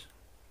destroyed.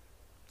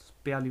 It's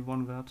barely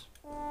won that.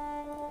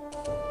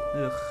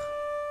 Ugh.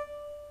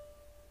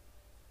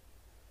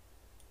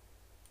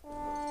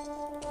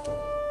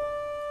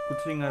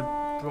 Good thing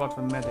I brought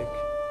the medic.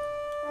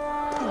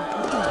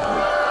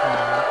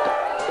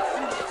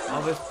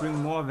 Always bring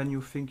more than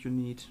you think you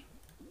need.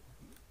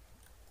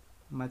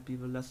 Might be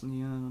the lesson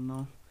here, I don't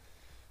know.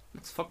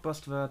 Let's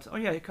fuckbust that. Oh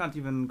yeah, he can't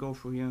even go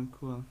through here.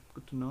 Cool.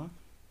 Good to know.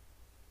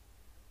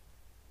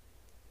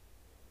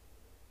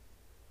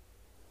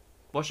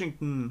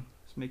 Washington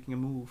is making a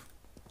move.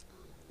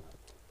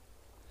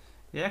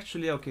 Yeah,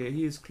 actually, okay,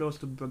 he is close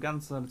to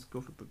Braganza. Let's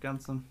go for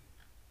Braganza.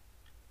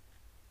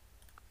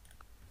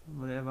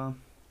 Whatever.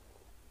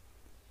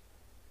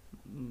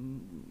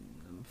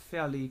 I'm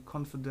fairly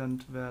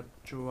confident that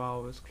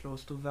Joao is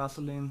close to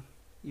Vaseline,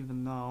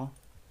 even now.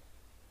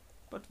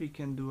 But we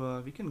can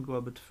go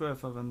a bit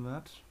further than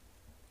that.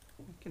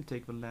 We can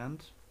take the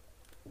land.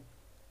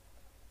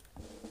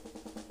 To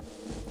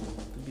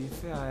be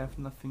fair, I have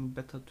nothing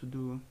better to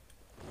do.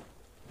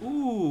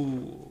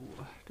 Ooh,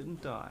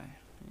 didn't die.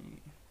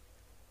 Hey.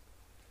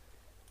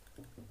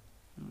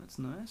 That's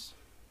nice.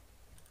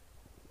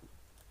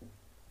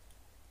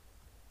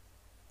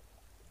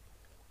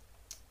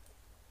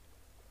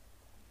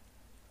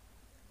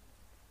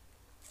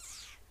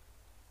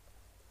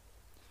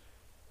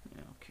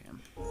 Yeah, okay.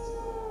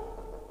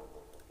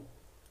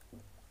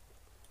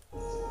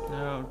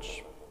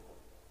 Ouch.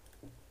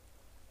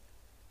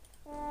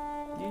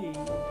 Yay.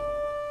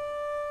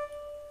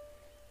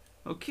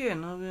 Okay,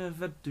 now we have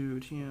that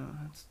dude here.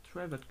 Let's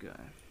try that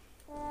guy.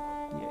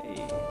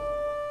 Yay.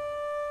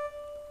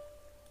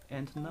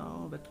 And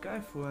now that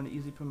guy for an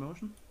easy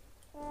promotion.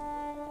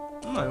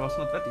 No, it was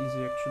not that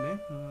easy actually.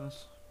 It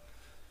was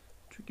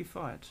a tricky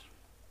fight.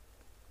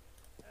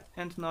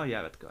 And now,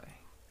 yeah, that guy.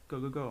 Go,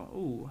 go, go.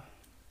 Ooh.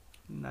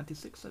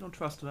 96, I don't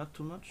trust that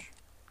too much.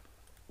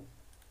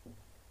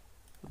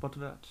 About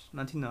that.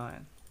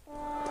 99.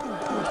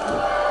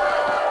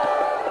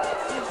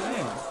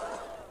 Damn.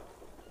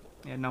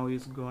 Yeah, now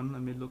he's gone. I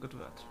mean, look at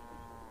that.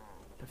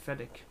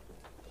 Pathetic.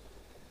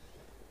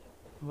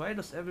 Why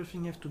does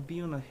everything have to be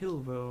on a hill,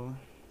 though?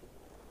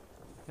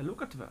 Yeah,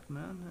 look at that,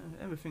 man.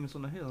 Everything is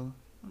on a hill.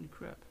 Holy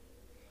crap.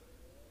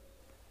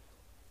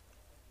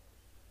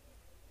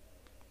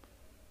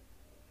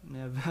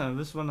 Yeah,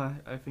 this one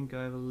I think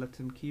I will let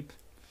him keep.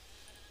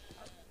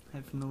 I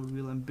have no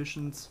real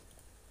ambitions.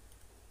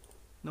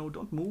 No,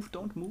 don't move,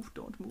 don't move,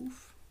 don't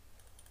move.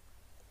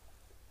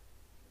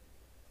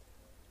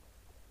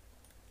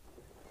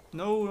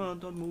 No,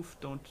 don't move,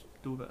 don't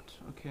do that.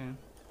 Okay.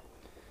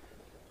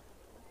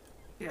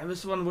 Yeah,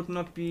 this one would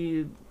not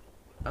be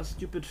a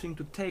stupid thing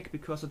to take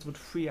because it would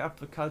free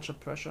up the culture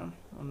pressure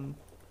on...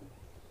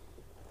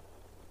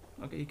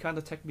 Okay, he can't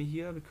attack me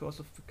here because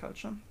of the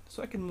culture.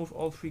 So I can move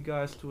all 3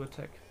 guys to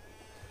attack.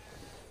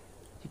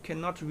 He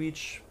cannot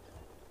reach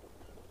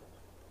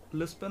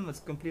Lisbon, that's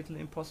completely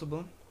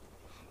impossible.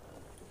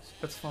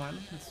 That's fine,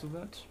 let's do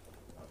that.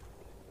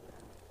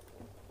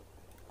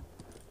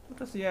 What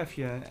does he have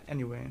here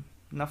anyway?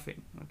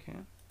 Nothing, okay.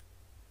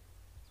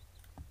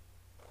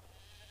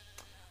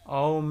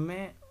 Oh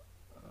man.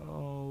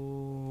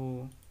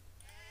 Oh.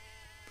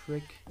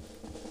 Prick.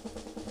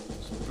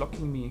 It's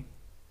blocking me.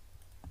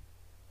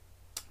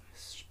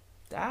 It's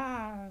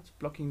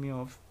blocking me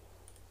off.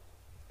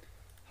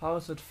 How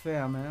is it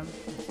fair, man?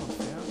 It's not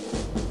fair.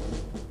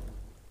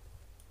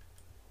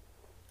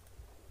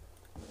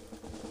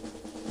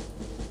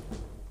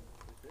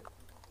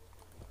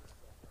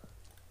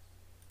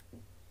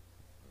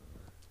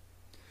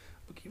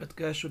 Okay, that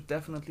guy should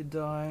definitely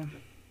die.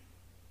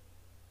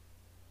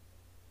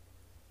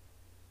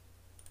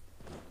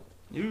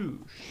 Ooh,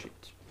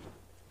 shit.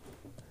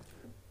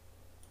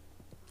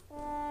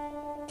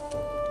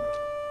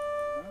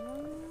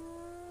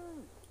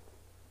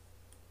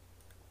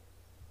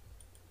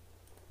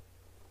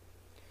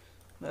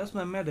 There's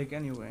my medic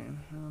anyway.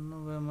 I don't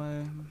know where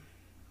my...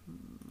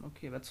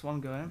 Okay, that's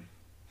one guy.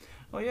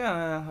 Oh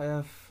yeah, I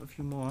have a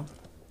few more.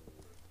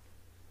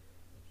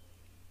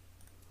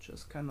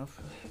 Just kind of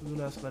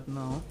realized that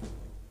now.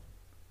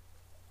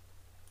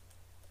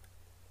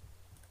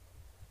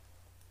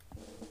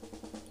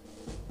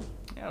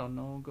 I don't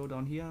know, go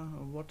down here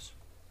or what?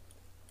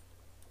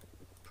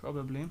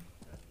 Probably.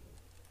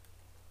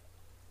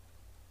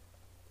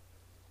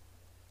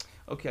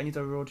 Okay, I need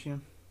a road here.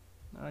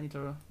 I need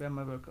to where are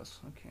my workers.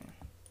 Okay.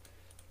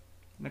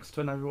 Next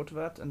turn I wrote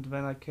that and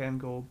then I can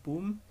go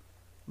boom,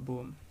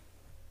 boom.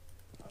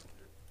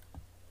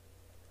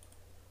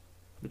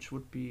 Which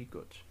would be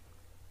good.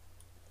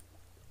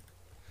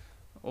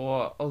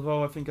 Or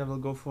although I think I will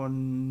go for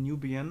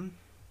Nubian.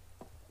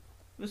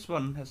 This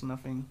one has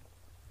nothing.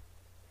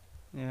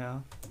 Yeah.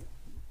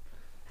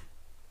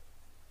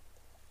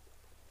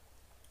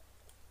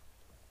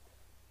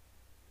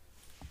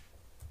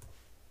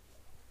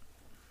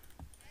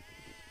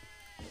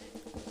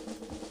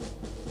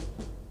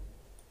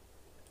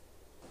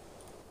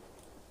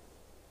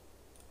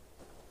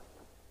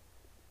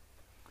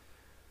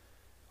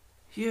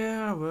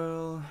 Yeah,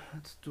 well,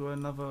 let's do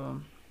another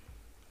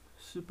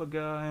super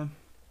guy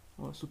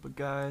or super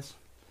guys.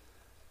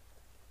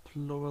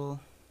 Plural.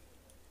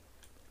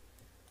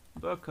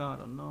 Burka, I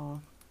don't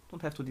know.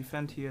 Don't have to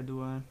defend here,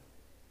 do I?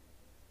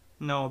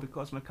 No,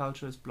 because my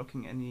culture is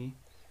blocking any...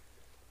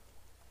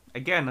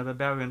 Again, a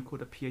barbarian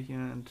could appear here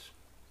and...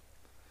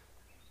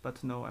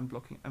 But no, I'm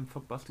blocking, I'm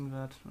fuckbusting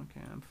that.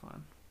 Okay, I'm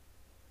fine.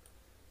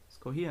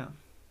 go here.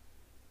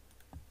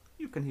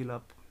 You can heal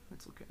up.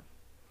 It's okay.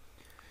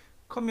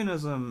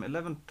 Communism,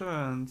 11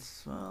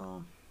 turns.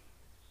 Well,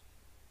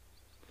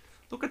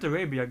 look at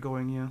Arabia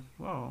going here.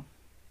 Wow.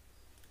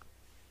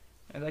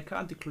 And I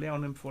can't declare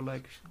on him for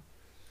like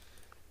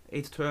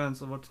 8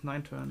 turns or what,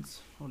 9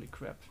 turns. Holy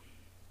crap.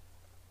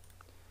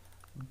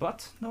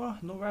 But no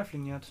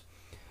rifling yet.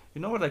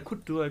 You know what I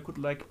could do? I could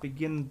like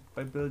begin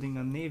by building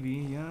a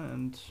navy here,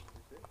 and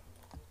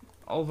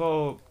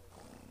although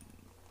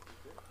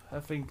I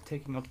think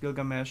taking out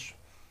Gilgamesh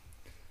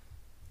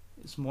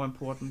is more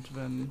important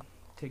than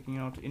taking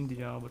out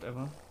India or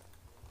whatever.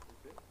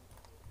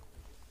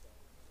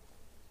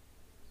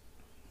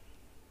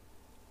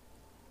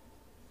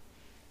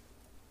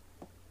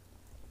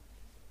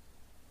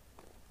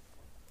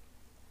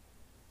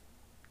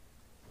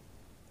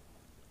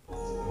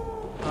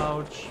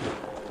 Ouch.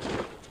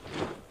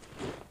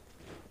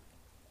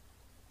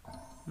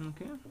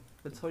 Okay,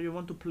 that's how you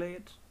want to play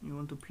it? You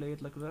want to play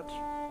it like that?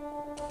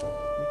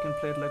 You can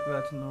play it like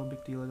that, no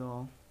big deal at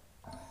all.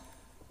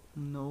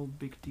 No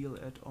big deal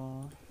at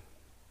all.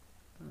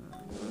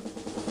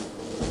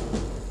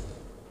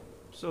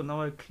 So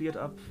now I cleared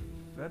up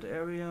that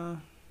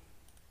area.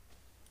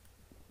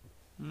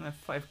 I have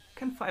 5.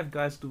 Can 5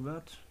 guys do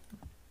that?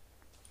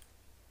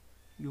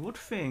 You would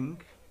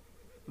think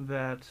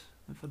that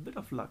with a bit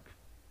of luck.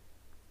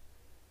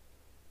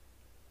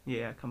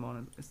 Yeah, come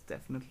on, it's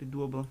definitely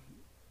doable.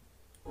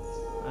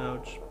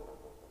 Ouch.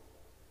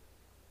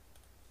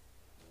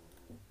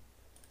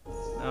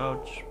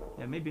 Ouch.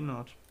 Yeah, maybe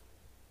not.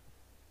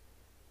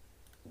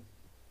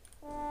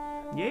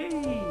 Yay!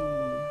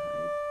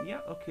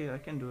 Yeah, okay, I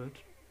can do it.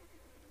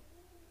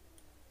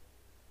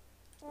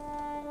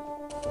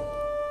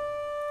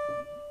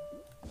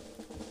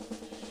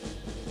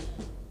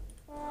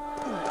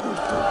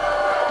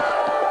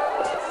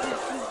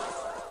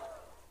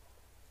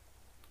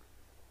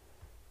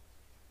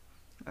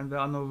 And there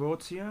are no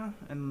roads here,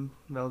 and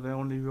well, the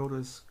only road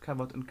is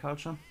covered in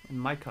culture, in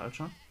my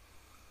culture.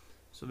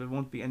 So there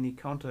won't be any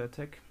counter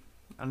attack,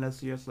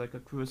 unless he has like a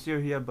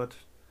cuirassier here, but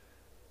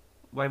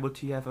why would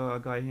he have a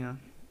guy here?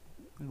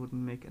 It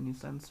wouldn't make any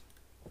sense,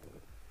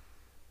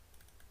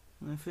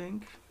 I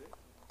think.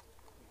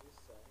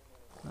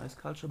 Nice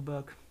culture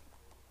bug.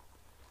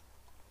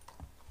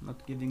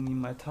 Not giving me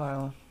my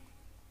tile,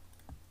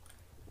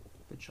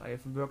 which I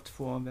have worked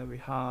for very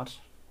hard.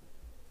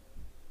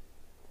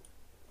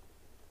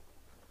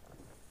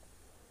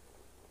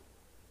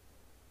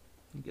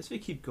 I guess we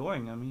keep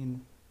going. I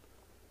mean,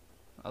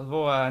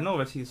 although I know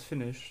that he's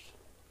finished,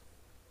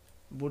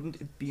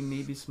 wouldn't it be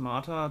maybe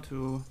smarter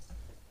to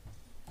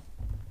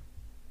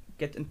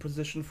get in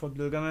position for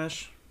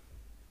Gilgamesh?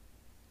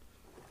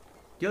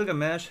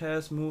 Gilgamesh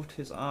has moved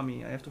his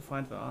army. I have to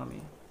find the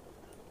army.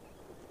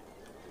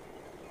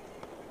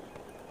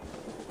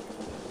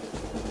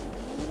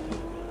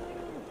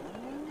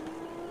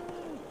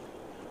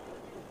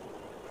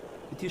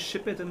 Did he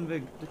ship it in the...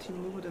 Did he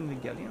move it in the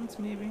galleons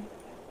maybe?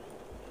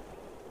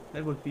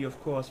 That would be, of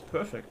course,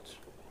 perfect.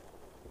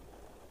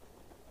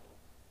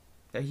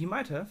 Yeah, he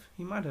might have.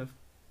 He might have.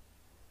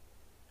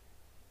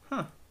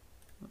 Huh.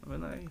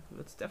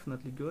 That's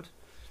definitely good.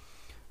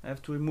 I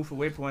have to remove a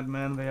waypoint,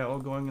 man. They are all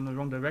going in the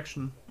wrong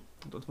direction.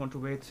 I don't want to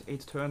wait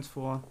 8 turns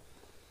for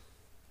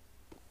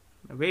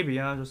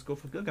Arabia. Just go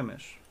for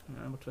Gilgamesh.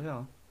 Yeah, what the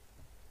hell.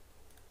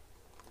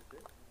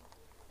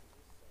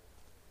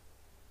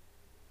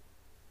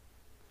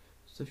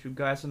 So a few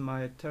guys in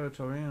my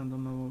territory. I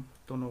don't know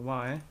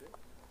why.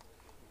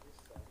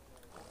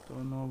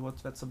 Don't know what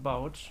that's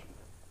about.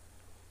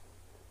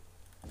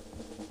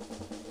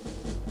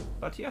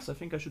 But yes, I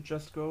think I should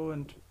just go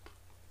and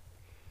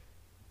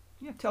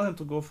yeah, tell him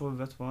to go for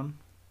that one.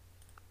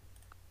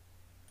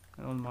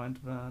 I don't mind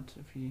that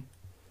if he...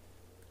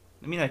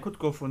 I mean, I could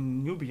go for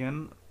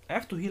Nubian. I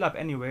have to heal up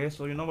anyway,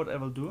 so you know what I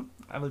will do?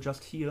 I will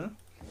just heal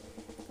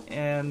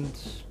and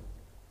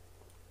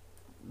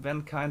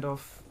then kind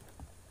of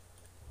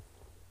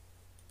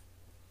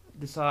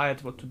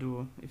decide what to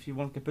do. If he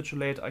won't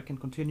capitulate, I can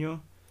continue.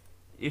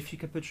 If he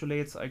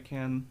capitulates, I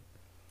can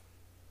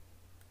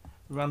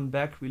run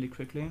back really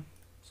quickly,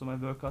 so my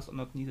workers are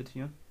not needed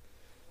here.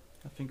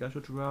 I think I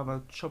should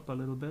rather chop a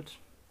little bit,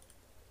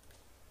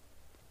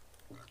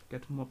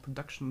 get more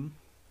production.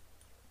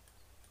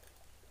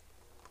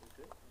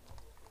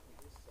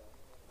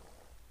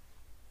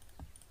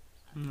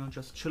 No,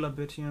 just chill a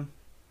bit here.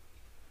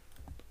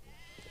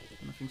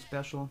 Nothing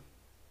special.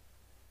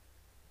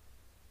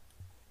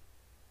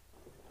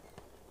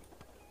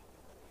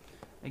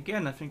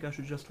 Again, I think I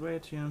should just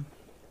wait here.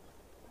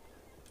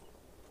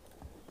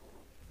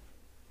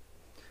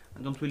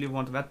 I don't really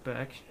want that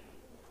back.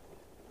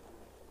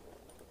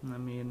 I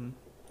mean,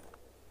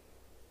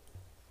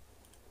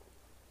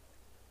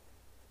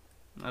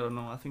 I don't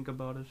know, I'll think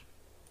about it.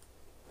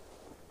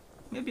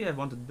 Maybe I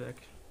want it back.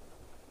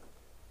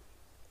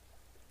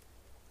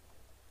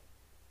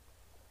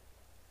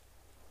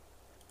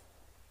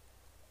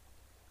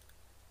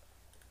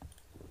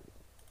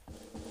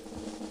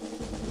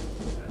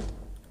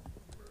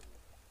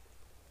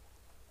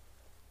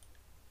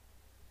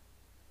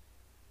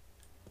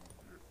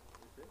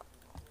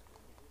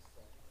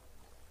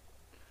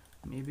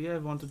 Maybe I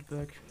want it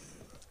back.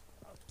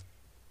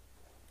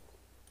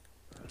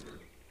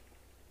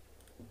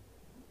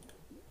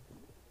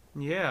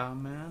 Yeah,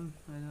 man.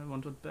 I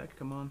want it back.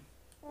 Come on.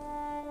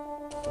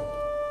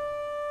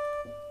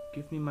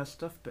 Give me my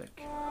stuff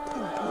back.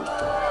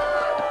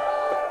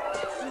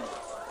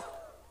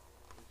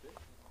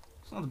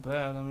 It's not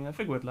bad. I mean, I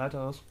figured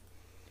lighthouse.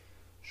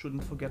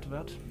 Shouldn't forget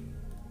that.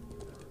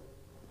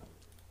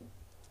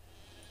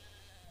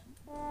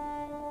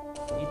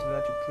 Eat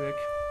that, you prick.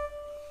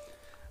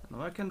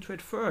 Now I can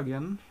trade fur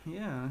again.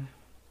 Yeah.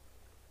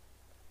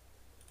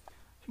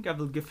 I think I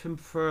will give him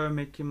fur,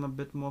 make him a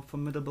bit more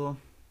formidable.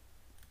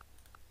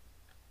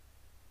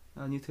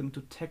 I need him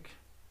to tech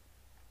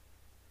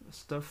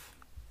stuff.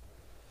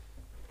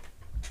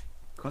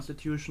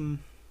 Constitution.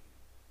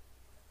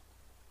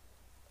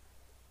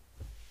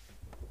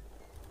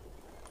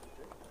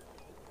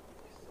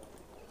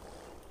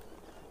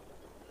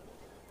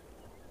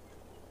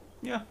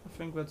 Yeah, I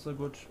think that's a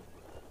good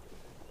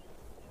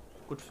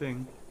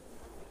thing.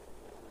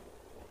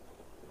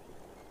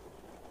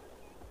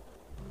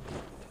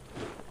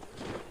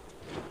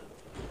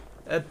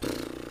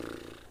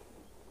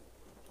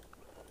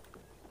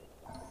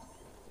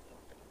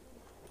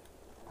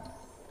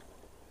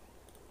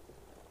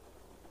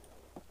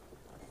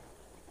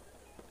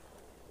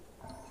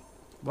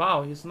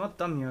 Wow, he's not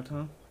done yet,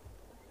 huh?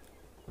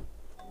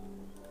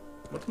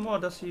 What more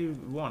does he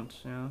want?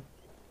 Yeah.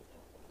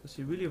 Does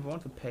he really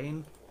want the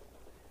pain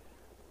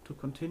to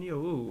continue?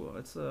 Ooh,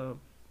 it's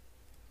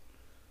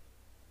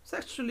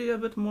actually a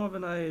bit more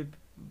than I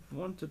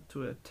wanted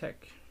to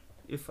attack,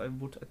 if I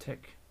would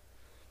attack.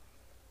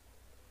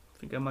 I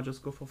think I might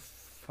just go for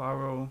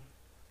Pharaoh.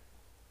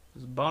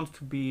 It's bound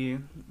to be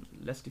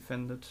less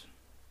defended.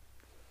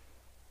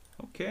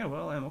 Okay,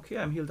 well,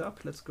 I'm healed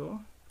up. Let's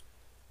go.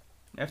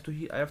 I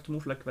have to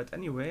move like that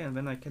anyway, and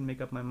then I can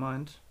make up my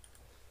mind.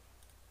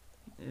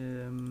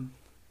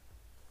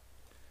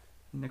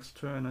 Next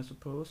turn, I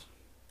suppose.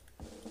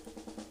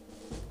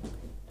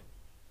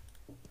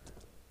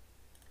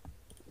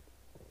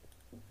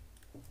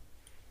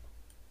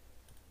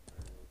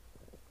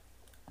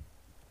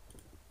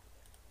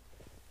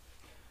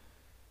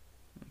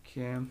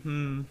 Okay,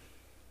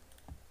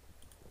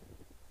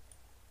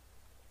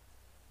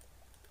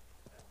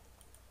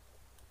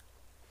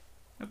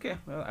 Okay,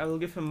 well, I will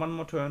give him one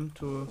more turn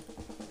to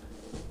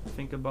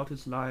think about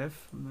his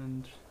life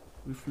and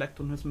reflect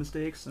on his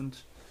mistakes, and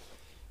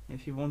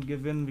if he won't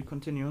give in, we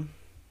continue.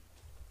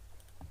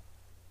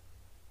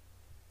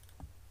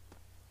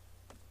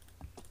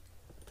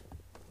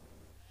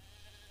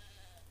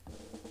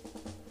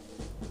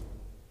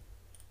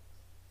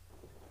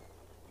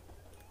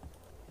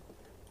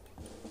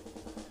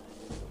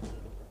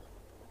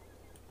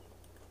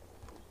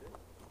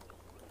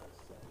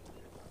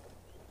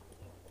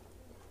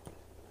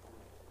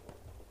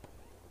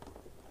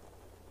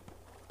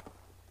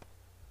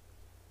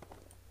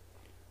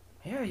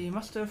 Yeah, he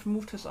must have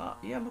moved his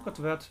army. Yeah, look at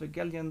that. The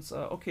galleons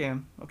are okay.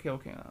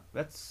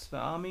 That's the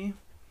army.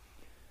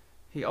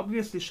 He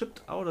obviously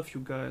shipped out a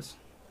few guys.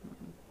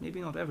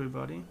 Maybe not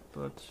everybody,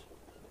 but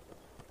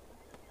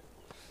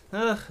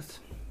it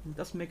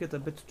does make it a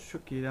bit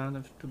tricky, yeah,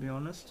 to be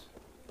honest.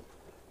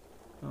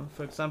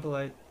 For example,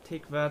 I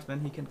take that,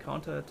 then he can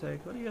counterattack,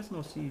 but he has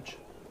no siege.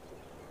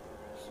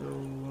 So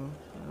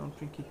I don't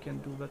think he can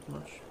do that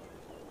much.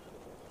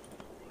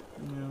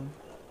 Yeah.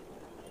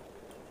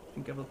 I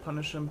think I will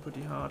punish him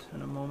pretty hard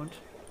in a moment.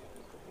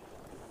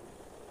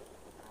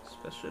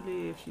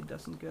 Especially if he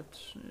doesn't get...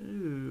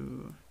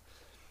 Ooh.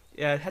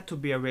 Yeah, it had to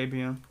be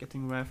Arabia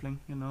getting rifling,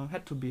 you know,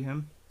 had to be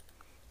him.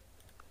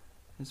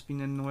 He's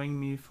been annoying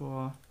me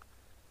for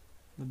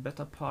the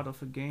better part of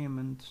the game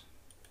and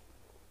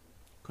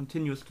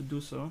continues to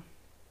do so.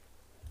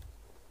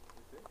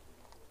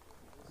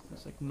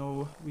 There's like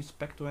no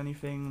respect or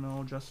anything,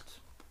 no,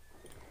 just...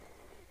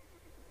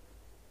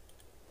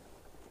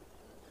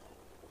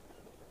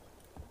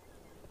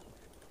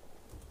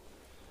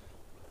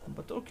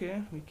 But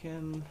okay, we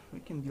can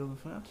deal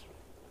with that.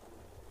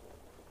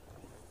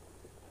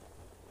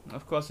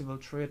 Of course he will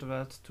trade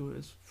that to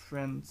his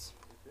friends.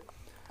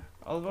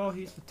 Although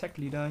he's the tech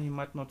leader, he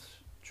might not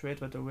trade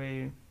that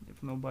away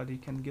if nobody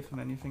can give him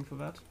anything for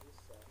that.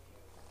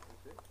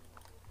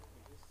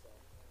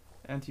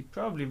 And he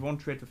probably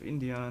won't trade with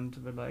India and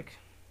the like.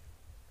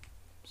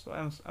 So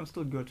I'm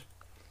still good.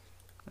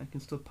 I can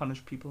still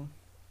punish people.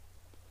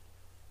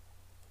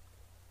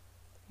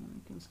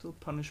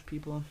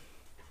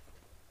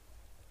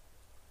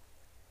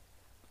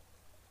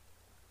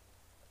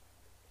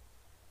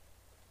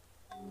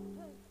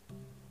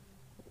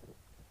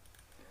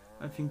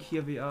 I think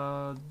here we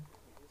are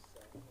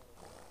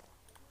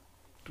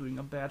doing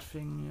a bad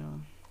thing,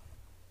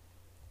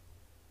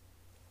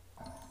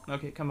 yeah.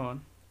 Okay, come on.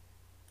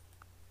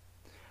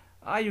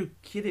 Are you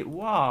kidding?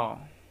 Wow.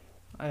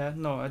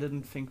 No, I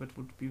didn't think that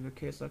would be the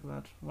case like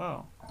that.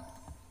 Wow.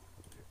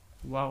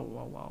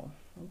 Wow.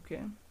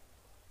 Okay.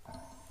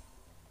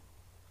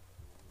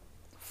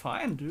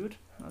 Fine, dude.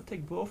 I'll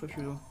take both if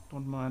you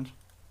don't mind.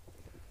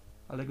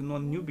 I'll ignore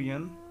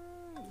Nubian.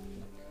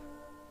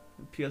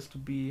 appears to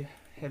be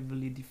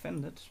heavily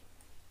defended.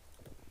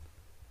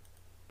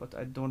 But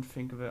I don't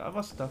think the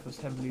other stuff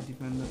is heavily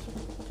defended.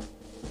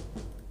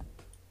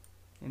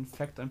 In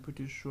fact, I'm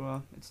pretty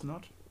sure it's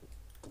not.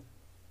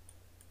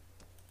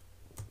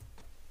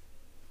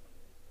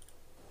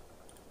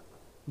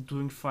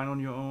 Doing fine on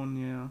your own,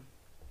 yeah.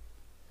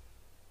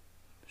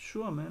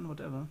 Sure, man,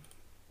 whatever.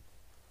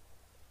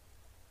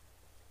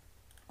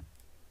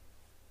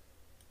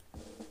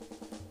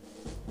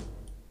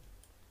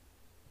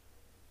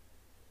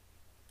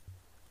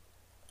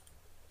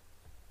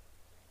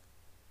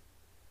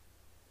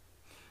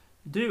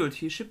 Dude,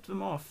 he shipped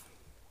them off.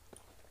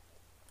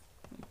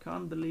 I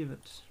can't believe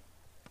it.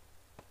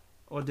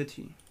 Or did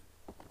he?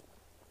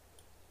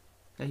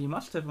 Yeah, he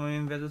must have. I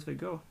mean, where did they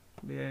go?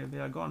 They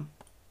are gone.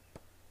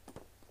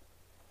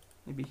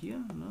 Maybe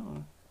here?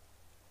 No.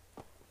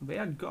 They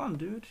are gone,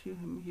 dude.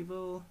 He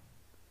will...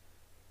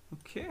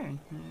 Okay.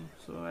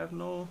 So I have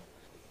no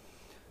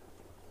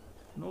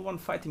one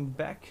fighting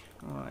back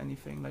or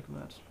anything like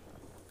that.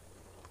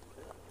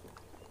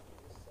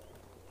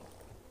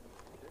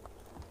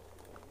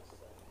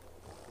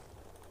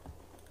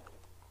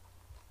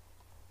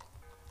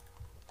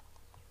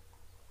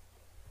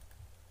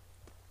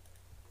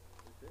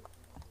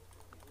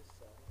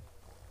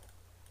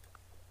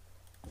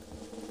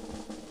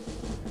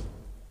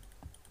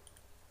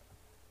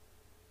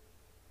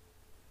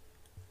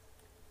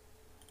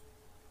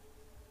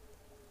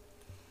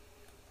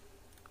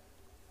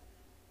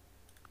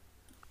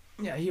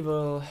 Yeah, he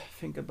will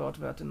think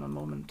about that in a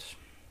moment.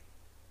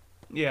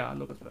 Yeah,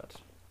 look at that.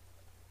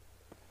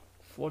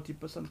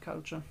 40%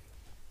 culture.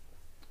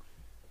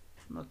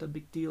 Not a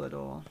big deal at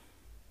all.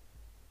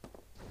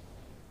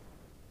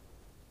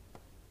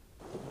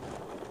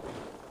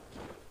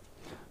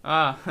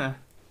 Ah,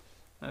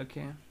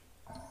 okay.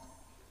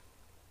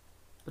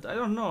 But I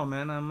don't know,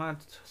 man. I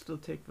might still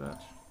take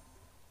that.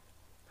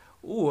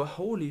 Oh,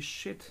 holy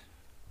shit.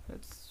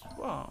 That's...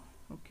 wow,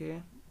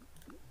 okay.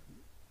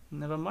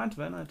 Never mind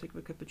then, I take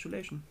the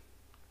capitulation.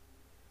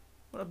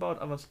 What about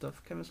other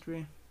stuff?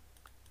 Chemistry?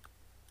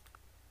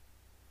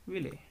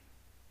 Really?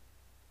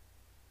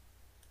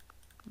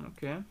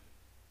 Okay.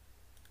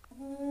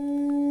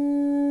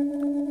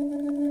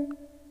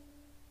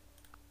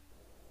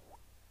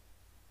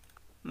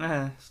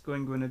 It's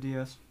going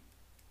Grenadiers.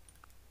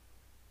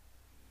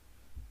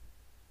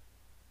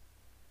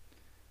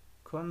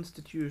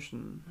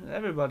 Constitution.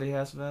 Everybody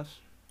has that.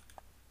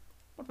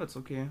 But that's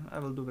okay, I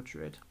will do the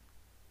trade.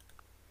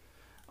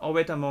 Oh,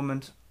 wait a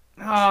moment.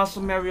 Ah,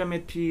 Sumeria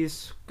made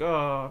peace.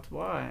 God,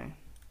 why?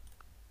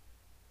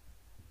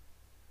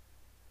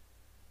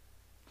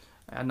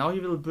 And now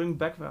he will bring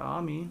back the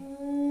army.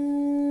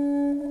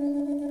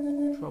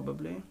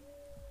 Probably.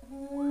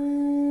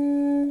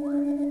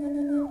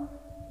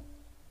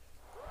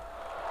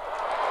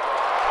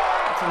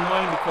 It's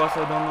annoying because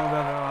I don't know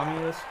where the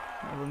army is.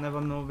 I will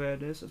never know where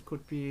it is. It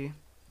could be...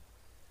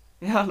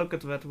 Yeah, look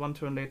at that. One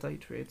turn later he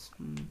trades.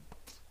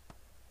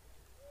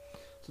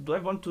 So do I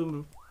want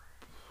to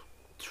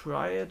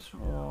try it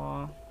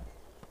or...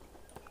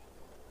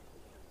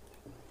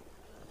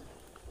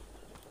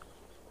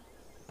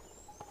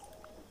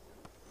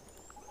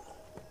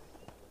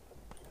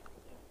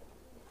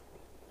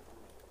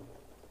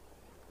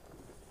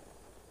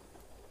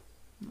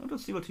 I want to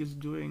see what he's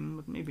doing,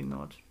 but maybe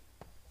not.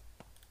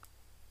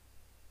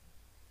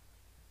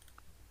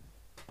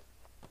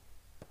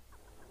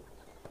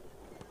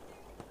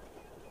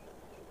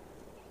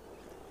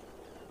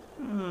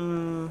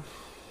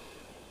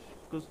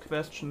 Good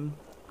question.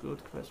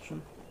 Good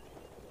question.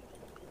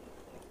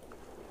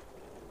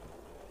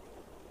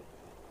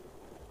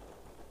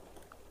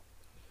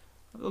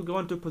 We'll go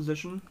into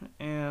position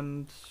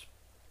and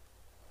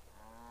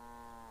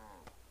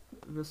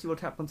we'll see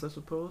what happens, I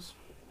suppose.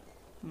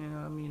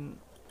 Yeah, I mean,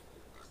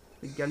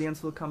 the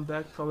galleons will come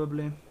back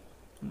probably.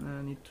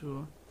 I need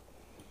to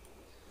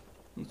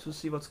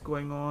see what's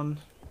going on.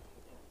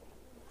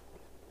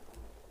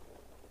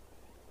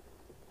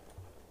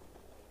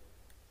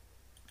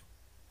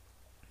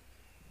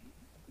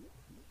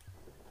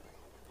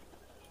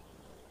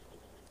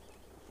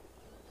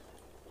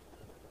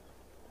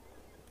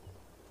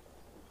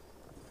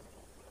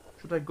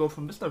 Should I go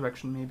from this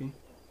direction maybe?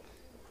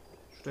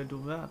 Should I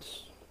do that?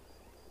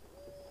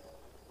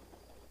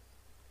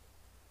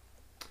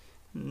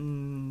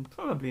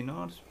 Probably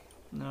not.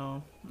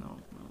 No.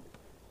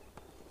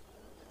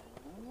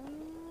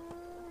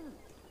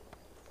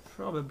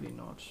 Probably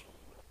not.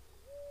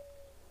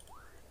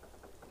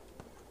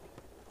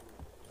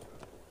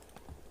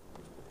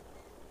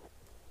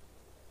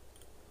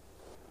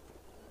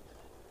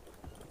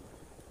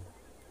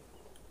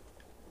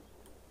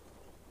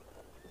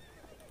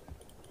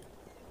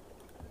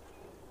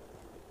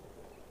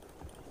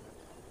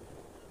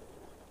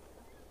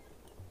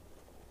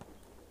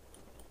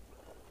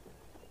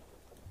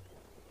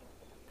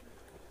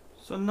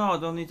 So now I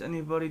don't need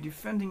anybody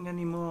defending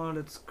anymore.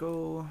 Let's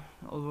go.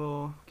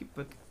 Although keep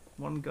that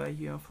one guy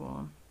here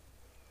for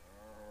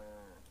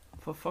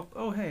fuck.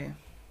 Oh hey,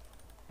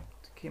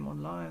 it came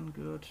online.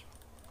 Good.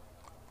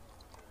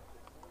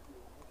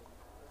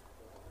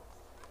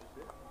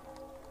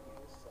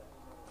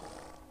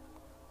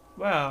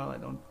 Well, I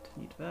don't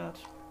need that.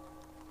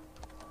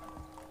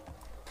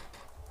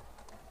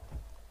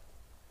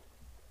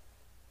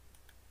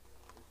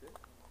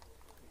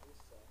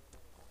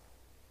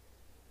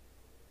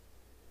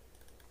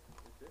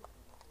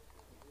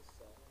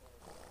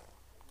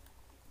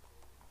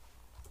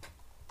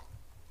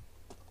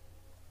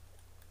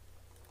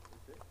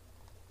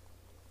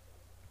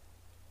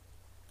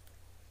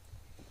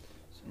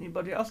 Is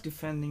anybody else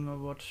defending or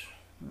what?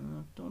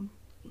 Don't.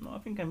 No, I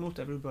think I moved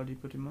everybody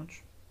pretty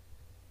much.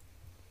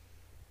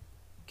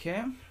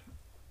 Okay.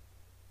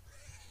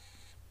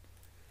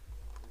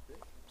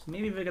 So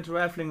maybe we get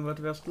rifling, but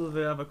there's still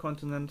the other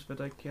continent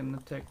that I can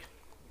attack.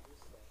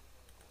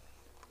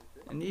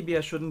 And maybe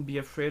I shouldn't be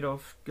afraid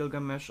of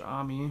Gilgamesh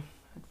army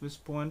at this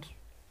point.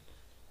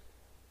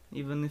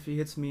 Even if he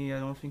hits me, I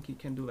don't think he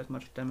can do that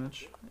much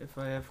damage. If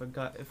I have a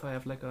guy, if I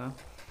have like a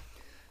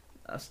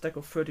stack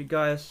of 30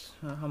 guys,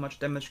 how much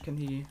damage can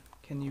he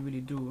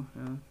really do?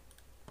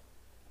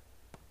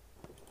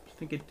 I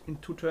think it in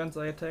 2 turns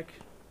I attack.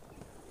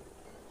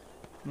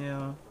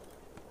 Yeah.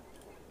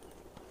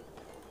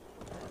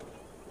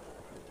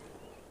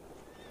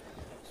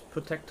 It's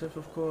protective,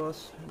 of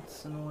course.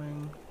 It's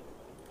annoying.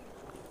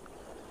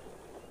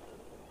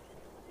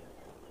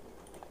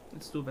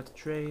 Let's do that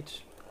trade.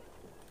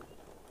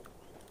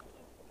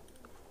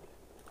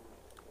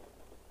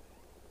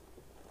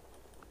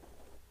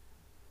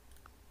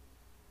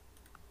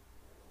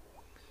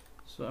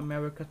 So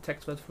America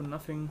taxed that for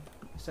nothing,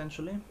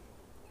 essentially.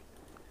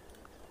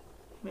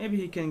 Maybe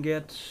he can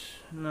get...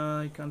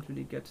 No, he can't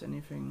really get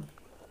anything.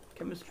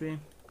 Chemistry.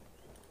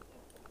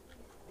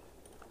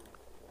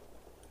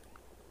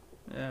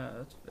 Yeah,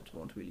 that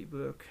won't really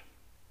work.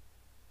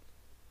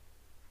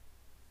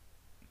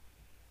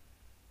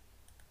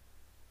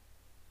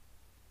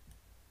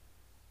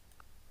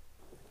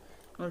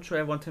 I'll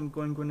try one time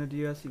going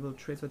Grenadiers, he will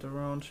trace it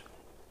around.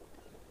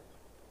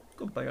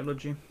 Go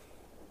biology.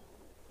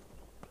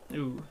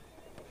 Ooh.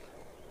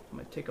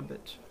 Might take a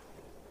bit.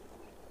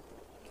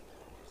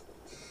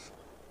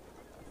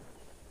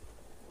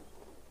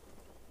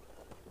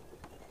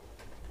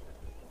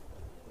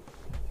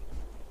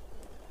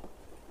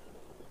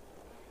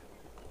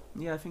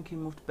 Yeah, I think he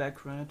moved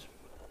back, right?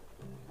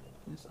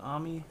 His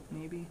army,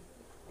 maybe?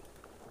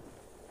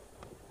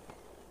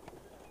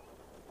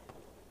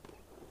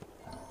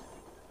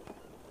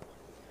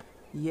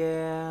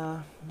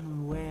 Yeah,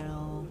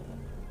 well...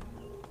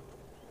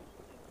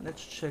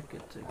 Let's check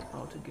it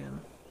out again.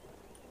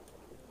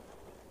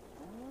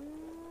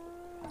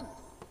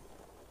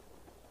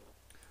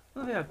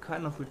 Oh, they are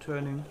kind of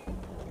returning.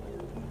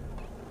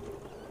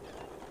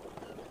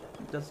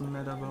 It doesn't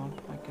matter though,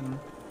 I can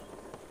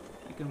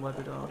wipe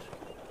it out.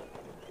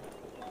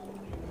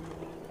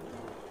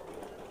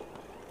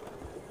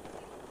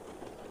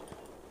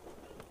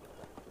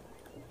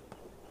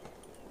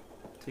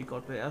 Take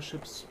out the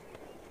airships.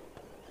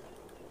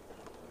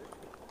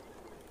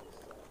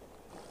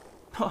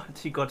 Oh,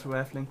 he got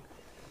rifling.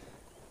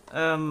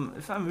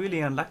 If I'm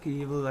really unlucky,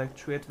 he will like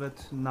trade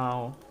that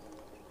now.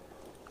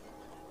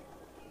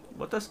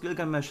 What does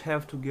Gilgamesh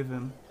have to give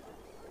him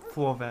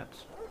for that?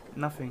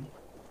 Nothing.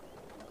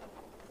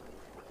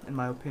 In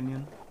my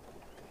opinion.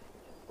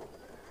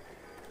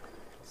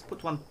 Let's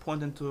put one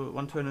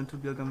turn into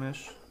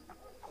Gilgamesh.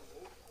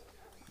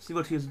 See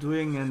what he's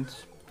doing, and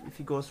if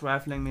he goes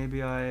rifling,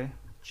 maybe I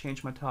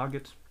change my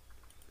target.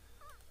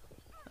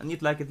 I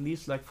need like at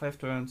least like 5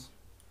 turns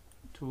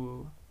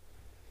to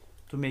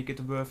make it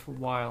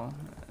worthwhile,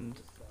 and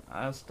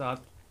I'll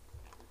start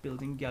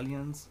building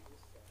galleons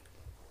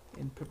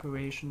in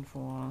preparation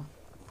for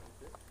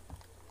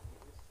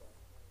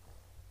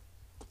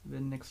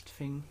the next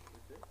thing.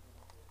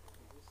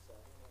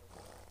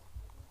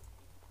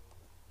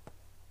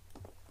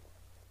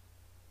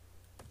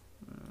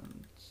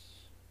 And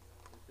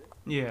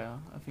yeah,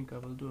 I think I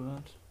will do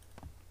that.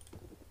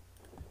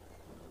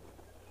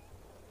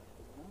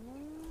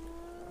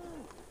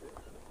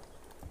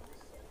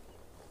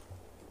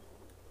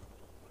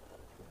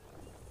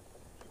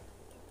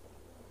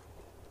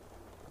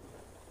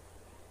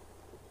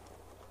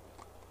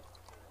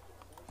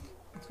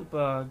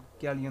 Super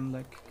galleon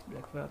like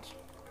that.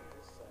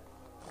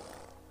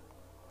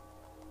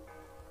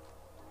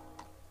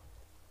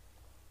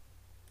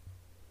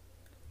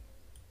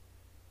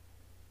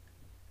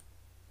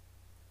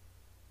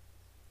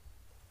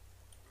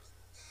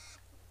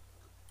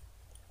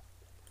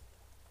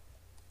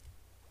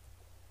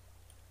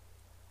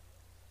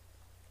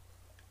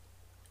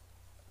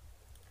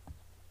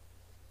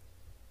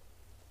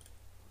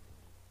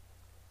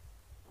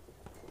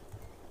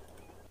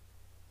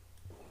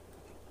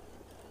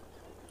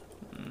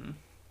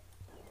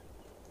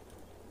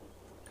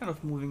 Kind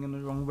of moving in the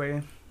wrong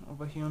way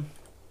over here.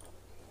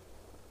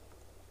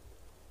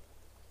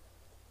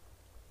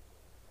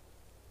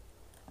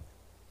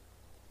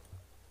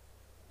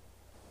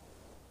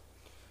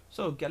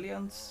 So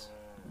galleons,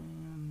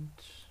 and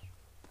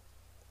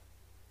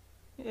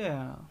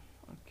yeah,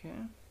 okay.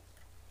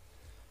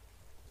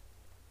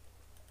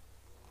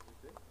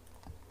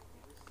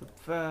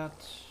 Put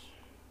that.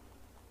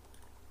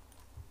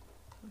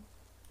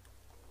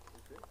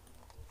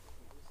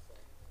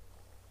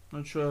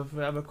 Not sure if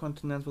the other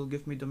continent will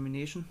give me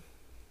domination.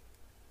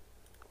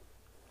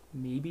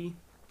 Maybe.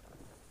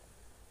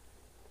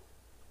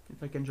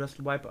 If I can just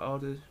wipe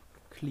out it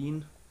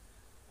clean.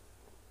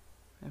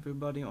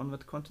 Everybody on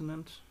that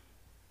continent.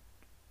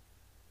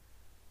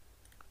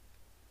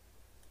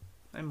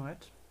 I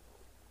might.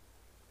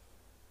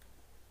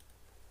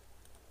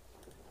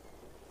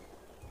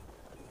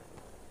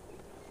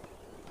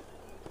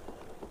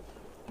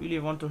 Really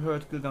want to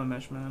hurt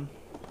Gilgamesh, man.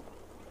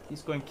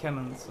 He's going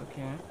cannons,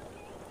 okay.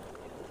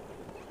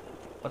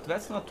 But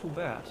that's not too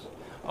bad.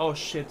 Oh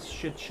shit,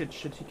 shit.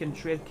 He can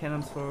trade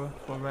cannons for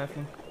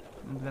rifling.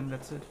 And then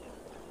that's it.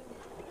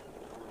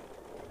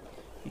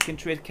 He can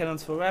trade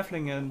cannons for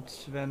rifling and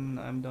then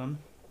I'm done.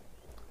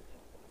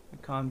 I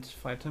can't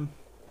fight him.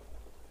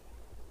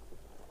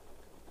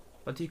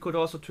 But he could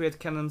also trade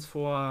cannons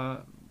for,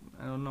 I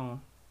don't know,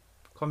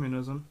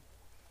 communism.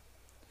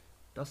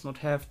 Does not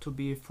have to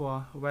be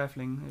for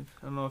rifling.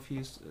 I don't know if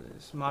he's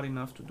smart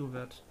enough to do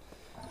that.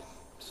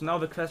 So now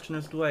the question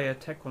is, do I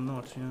attack or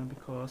not? Yeah,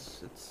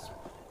 because it's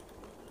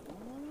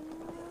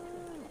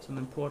an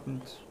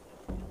important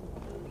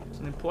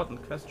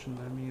question.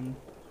 I mean,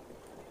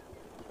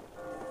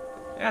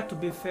 yeah, to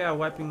be fair,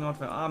 wiping out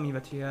the army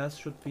that he has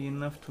should be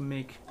enough to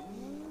make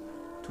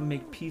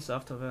peace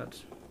after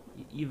that,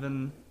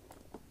 even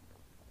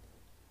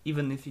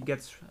if he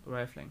gets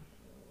rifling.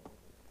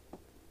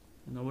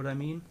 You know what I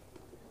mean?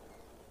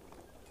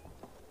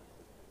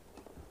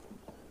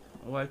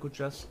 Or I could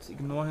just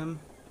ignore him.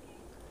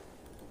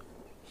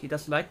 He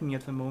does like me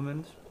at the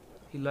moment.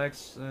 He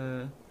likes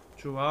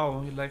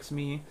Joao, he likes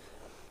me.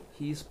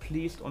 He's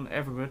pleased on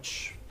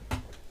average.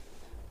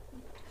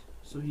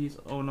 So he's...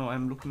 oh no,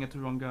 I'm looking at the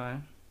wrong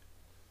guy.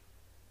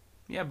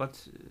 Yeah,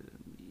 but...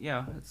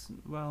 yeah, it's...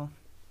 well...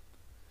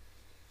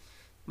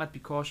 might be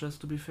cautious,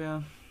 to be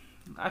fair.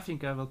 I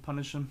think I will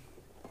punish him.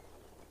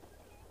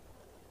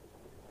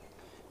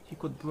 He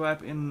could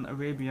bribe in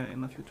Arabia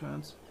in a few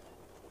turns.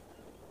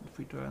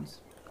 3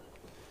 turns.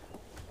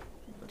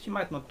 But he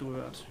might not do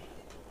that.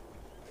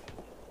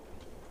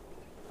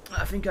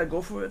 I think I'll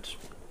go for it.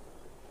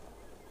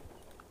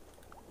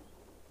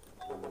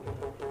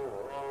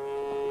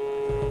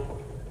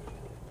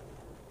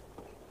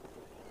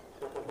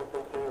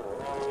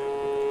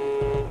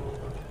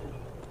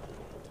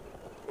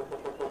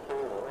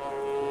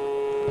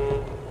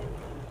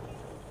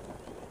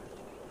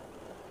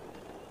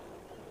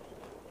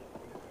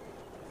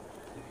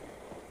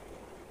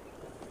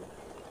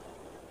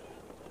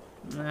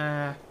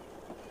 Nah,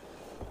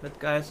 that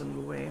guy's in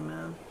the way,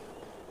 man.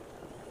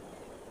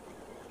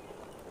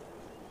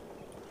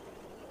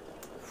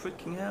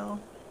 Freaking hell.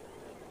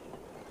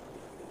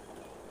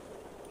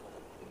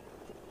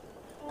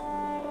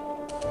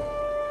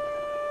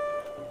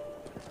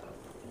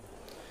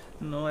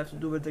 No, I have to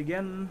do it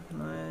again.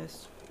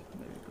 Nice.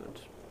 Very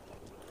good.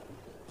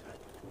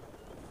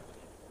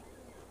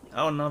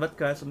 Oh no, that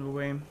guy's in the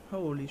way.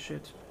 Holy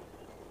shit.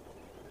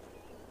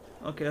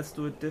 Okay, let's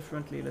do it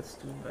differently. Let's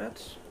do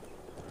that.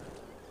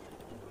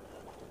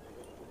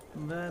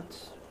 That.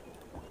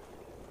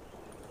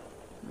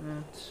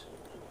 Let's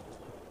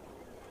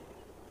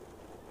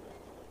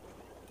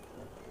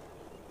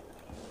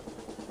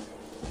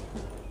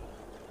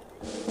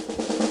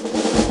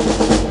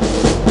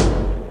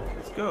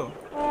go.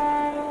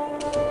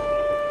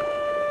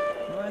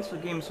 Why is the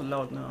game so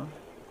loud now?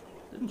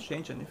 Didn't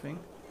change anything.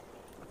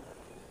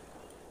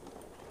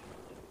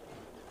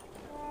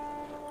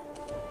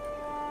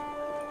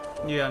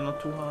 Yeah, not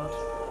too hard.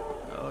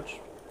 Ouch.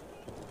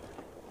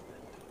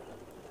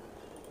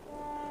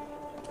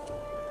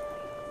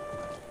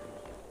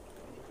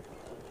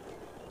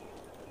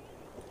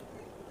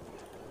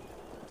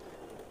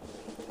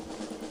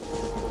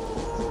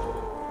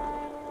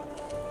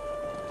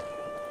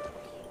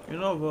 You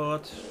know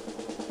what?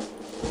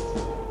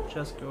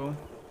 Just go.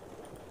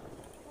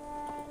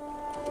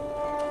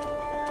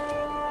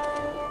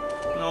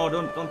 No,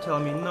 don't tell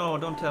me. No,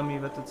 don't tell me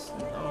that it's...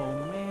 oh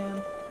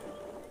man.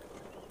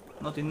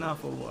 Not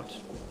enough or what?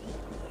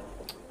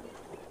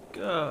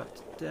 God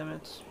damn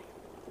it.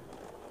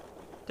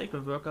 Take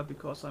the worker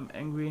because I'm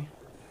angry.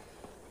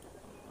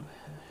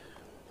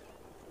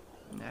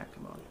 Nah,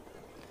 come on.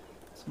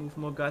 Let's move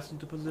more guys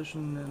into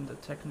position and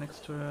attack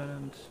next turn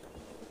and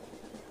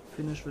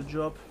finish the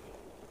job.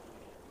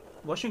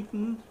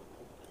 Washington,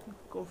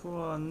 go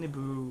for a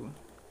Nibu.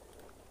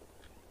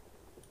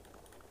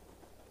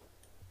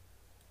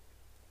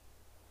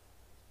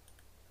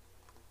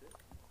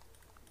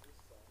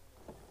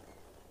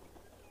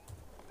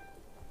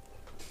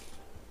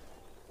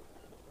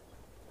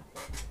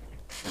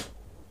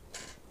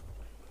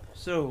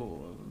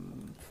 So,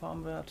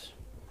 farm that.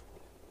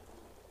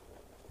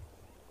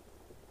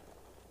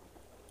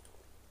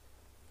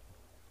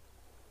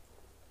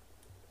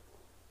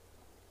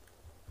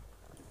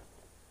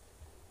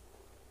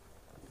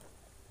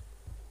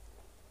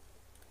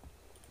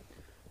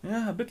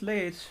 Yeah, a bit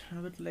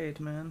late,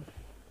 man.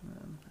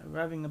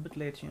 Arriving a bit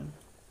late here.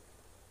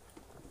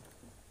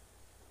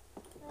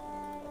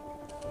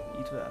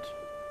 Eat that.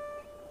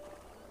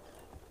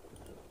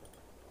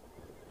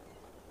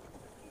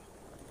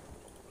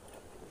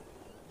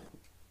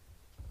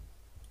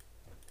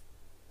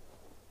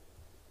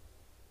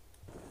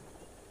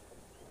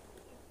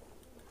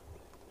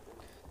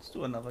 Let's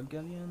do another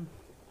galleon.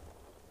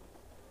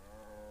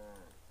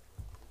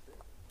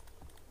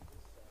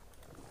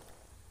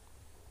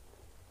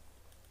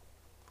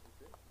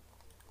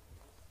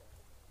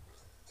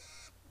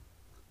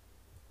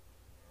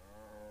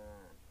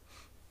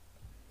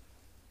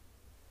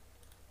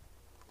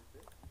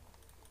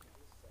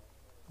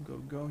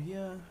 Go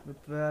here.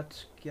 With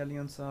that,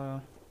 galleons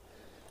are...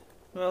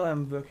 Well,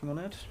 I'm working on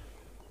it.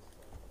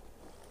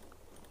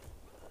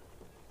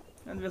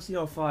 And we'll see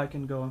how far I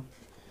can go.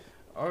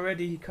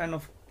 Already he kind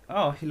of...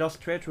 Oh, he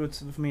lost trade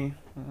routes with me.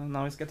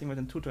 Now he's getting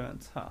within 2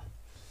 turns. Huh.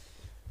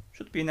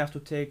 Should be enough to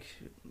take...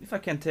 If I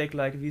can take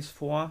like these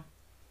 4...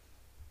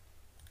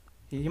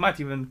 He might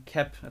even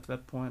cap at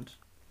that point.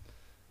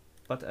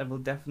 But I will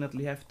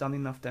definitely have done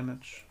enough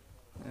damage.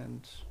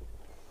 And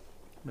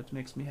that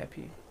makes me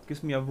happy.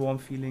 Gives me a warm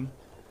feeling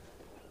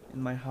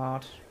in my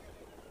heart.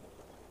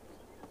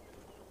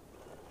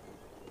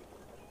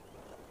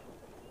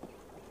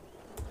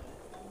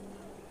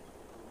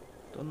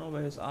 Don't know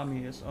where his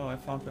army is. Oh, I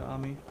found the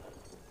army.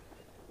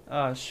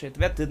 Ah, shit.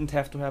 That didn't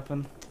have to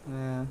happen.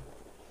 Yeah.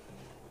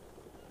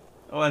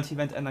 Oh, and he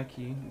went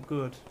anarchy.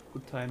 Good.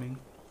 Good timing.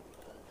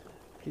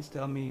 Please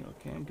tell me.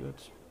 Okay, good.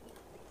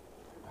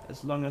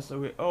 As long as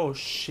we... Oh,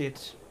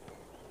 shit.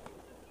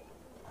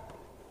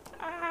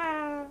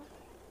 Ah!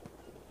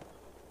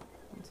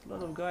 There's a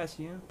lot of guys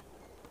here.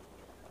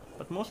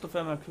 But most of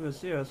them are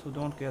cuirassiers who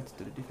don't get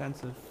the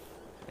defensive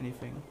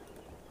anything.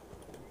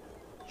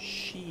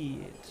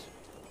 Shit.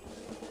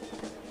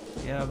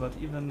 Yeah, but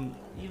even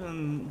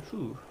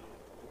whew.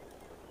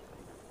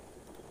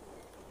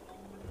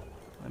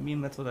 I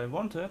mean, that's what I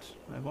wanted.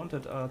 I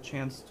wanted a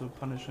chance to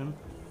punish him.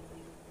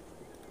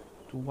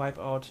 To wipe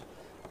out.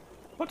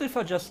 What if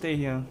I just stay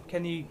here?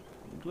 Can he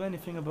do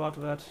anything about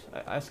that?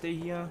 I stay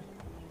here,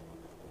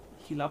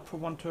 heal up for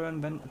 1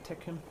 turn, then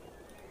attack him.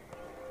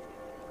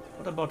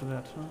 What about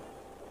that,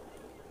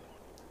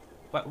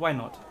 huh? Why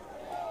not?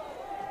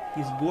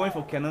 He's going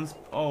for cannons.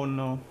 Oh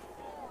no.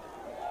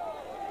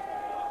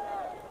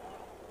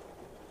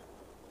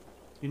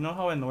 You know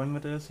how annoying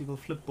that is? He will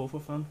flip both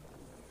of them.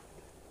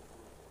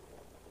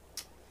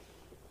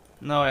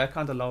 No, I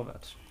can't allow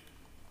that.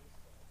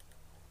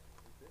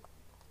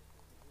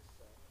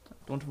 I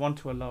don't want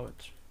to allow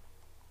it.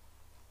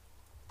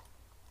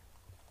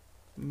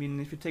 I mean,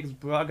 if he takes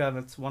Braga,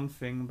 that's one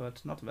thing,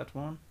 but not that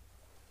one.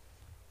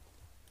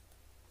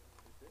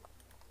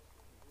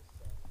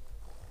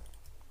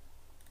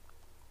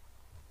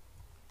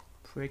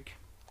 Prick.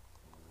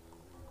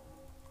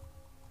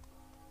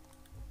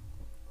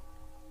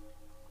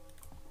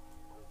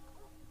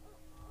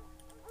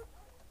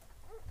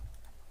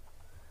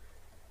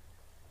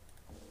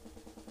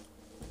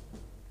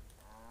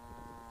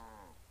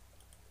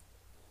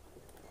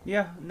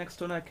 Yeah, next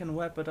turn I can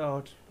wipe it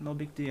out. No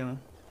big deal.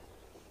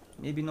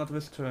 Maybe not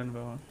this turn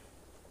though.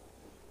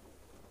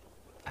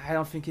 I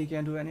don't think he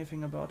can do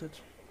anything about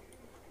it.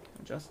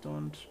 I just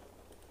don't.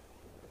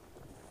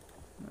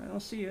 I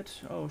don't see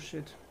it. Oh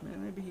shit.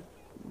 Maybe he...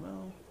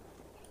 well...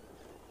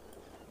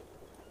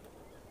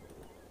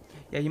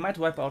 Yeah, he might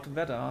wipe out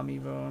that army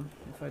though,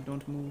 if I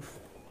don't move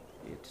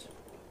it.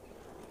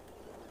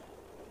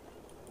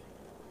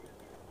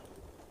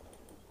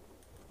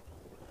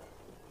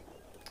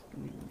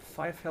 Need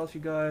 5 healthy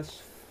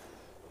guys.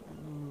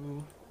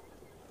 Ooh.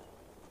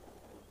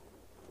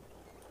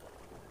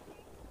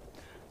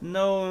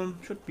 No,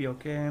 should be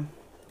okay.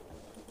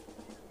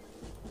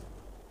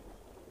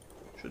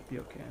 Should be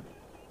okay.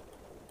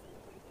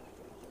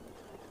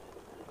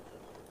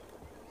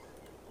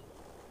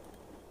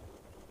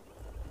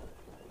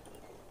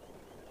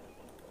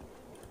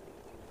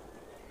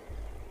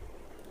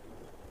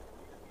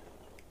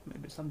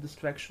 Maybe some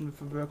distraction with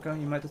the worker.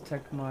 He might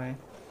attack my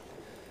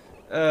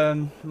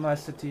my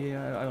city.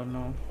 I don't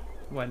know.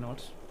 Why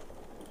not?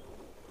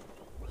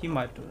 He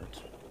might do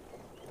it.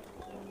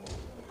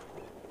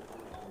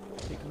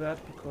 Take that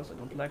because I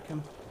don't like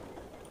him.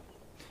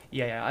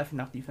 Yeah, I have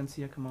enough defense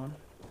here. Come on.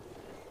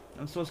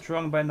 I'm so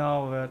strong by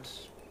now that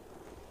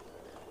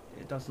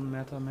it doesn't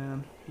matter,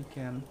 man. He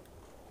can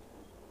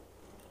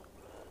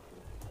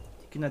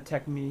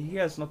attack me. He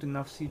has not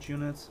enough siege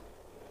units.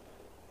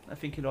 I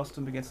think he lost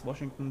them against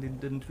Washington. They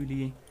didn't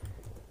really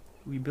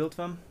rebuild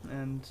them,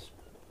 and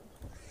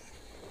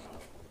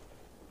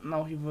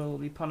now he will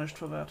be punished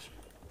for that.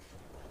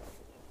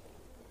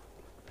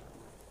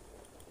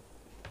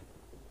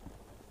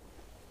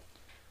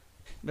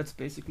 That's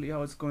basically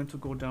how it's going to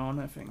go down,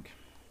 I think.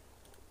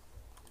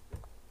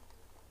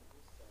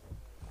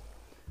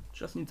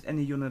 Just needs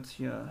any unit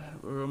here.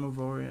 Roma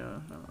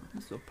warrior. No,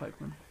 he's a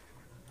pikeman.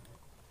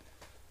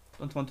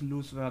 Don't want to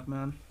lose that,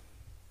 man.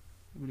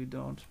 Really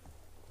don't.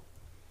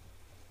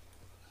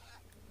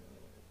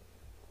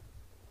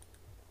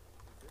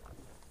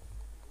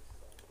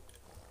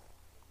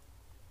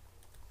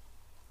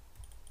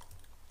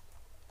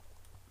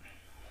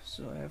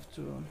 So I have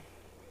to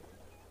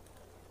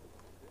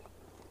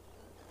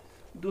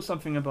do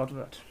something about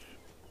that.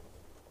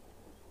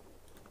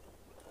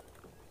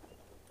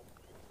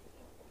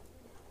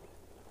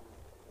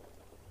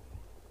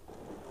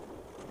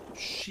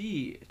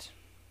 Shit.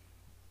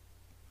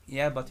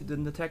 Yeah, but he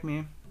didn't attack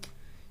me.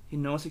 He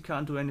knows he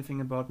can't do anything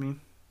about me.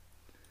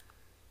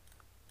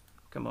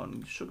 Come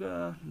on,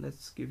 sugar.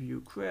 Let's give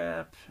you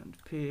crab and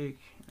pig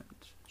and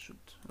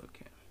shoot.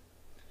 Okay.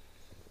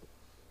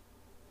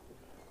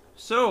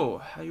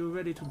 So, are you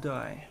ready to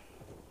die?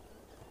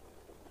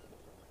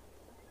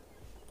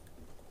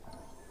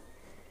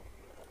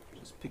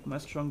 Just pick my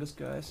strongest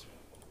guys.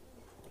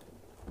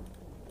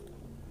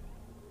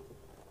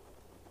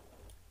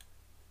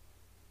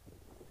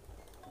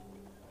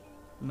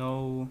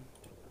 No.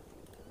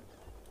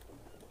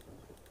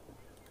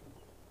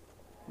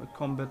 The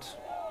combat.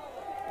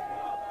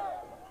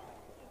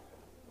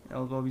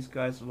 Although these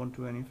guys won't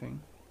do anything.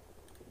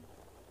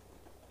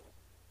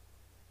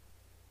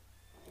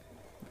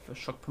 With a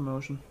shock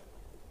promotion.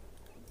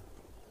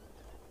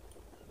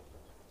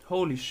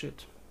 Holy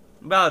shit.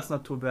 Well, it's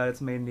not too bad.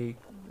 It's mainly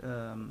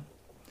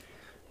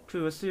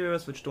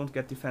cuirassiers which don't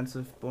get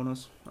defensive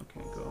bonus.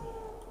 Okay, go.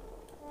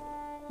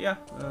 Yeah,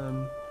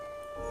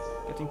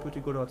 getting pretty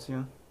good odds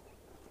here.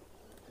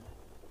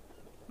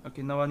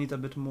 Okay, now I need a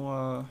bit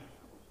more.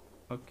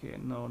 Okay,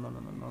 no, not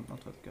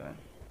that guy.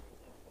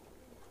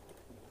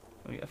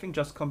 Okay, I think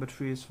just combat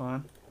 3 is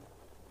fine.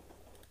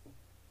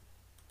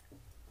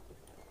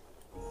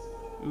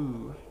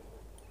 Ooh.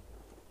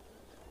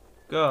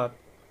 God.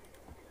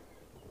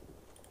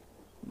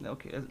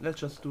 Okay, let's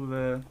just do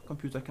the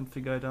computer can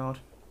figure it out.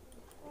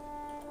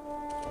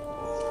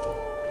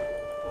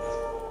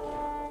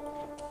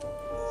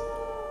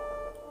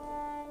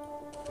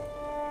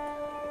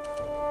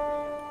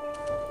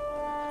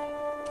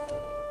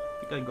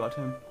 I think I got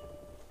him.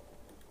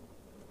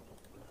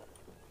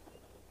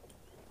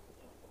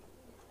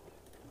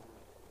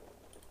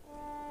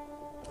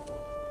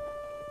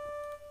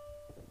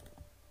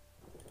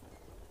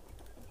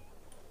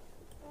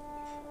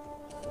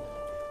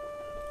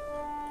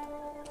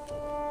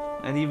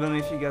 And even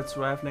if he gets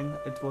rifling,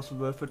 it was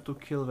worth it to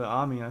kill the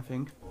army, I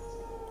think.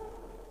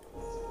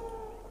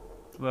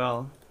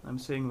 Well, I'm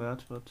saying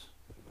that, but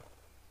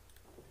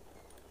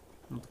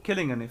not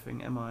killing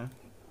anything, am I?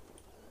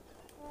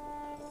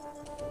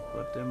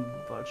 But them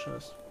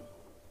vultures.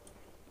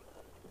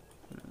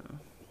 Yeah.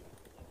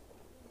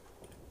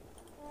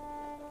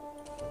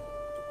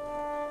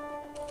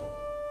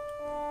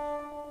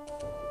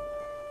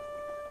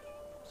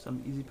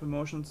 Some easy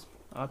promotions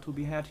are to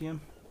be had here.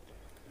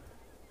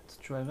 Let's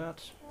try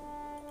that.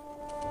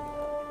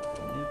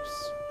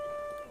 Oops.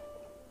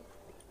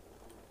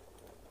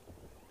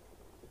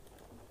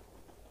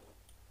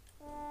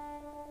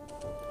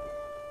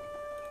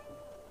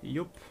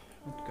 Yup,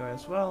 that guy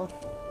as well.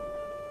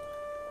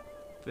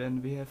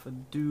 Then we have a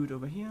dude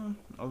over here,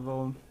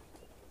 although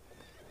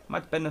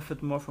might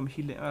benefit more from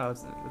healing.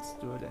 Let's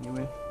do it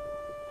anyway.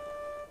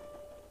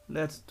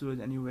 Let's do it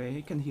anyway.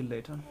 He can heal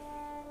later.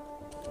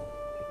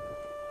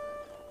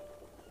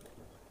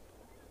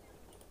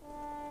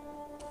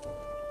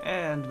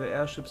 And the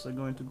airships are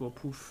going to go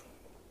poof.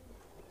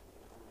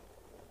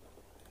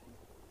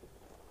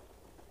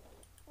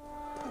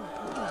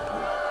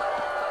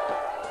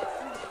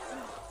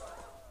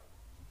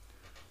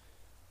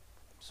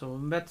 So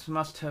that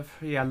must have,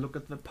 yeah, look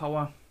at the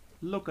power.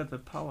 Look at the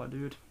power,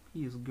 dude.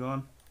 He is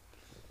gone.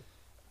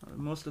 The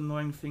most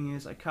annoying thing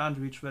is I can't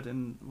reach that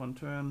in one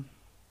turn.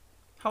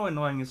 How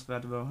annoying is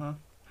that though, huh?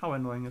 How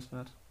annoying is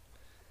that?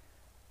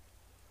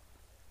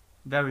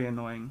 Very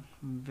annoying.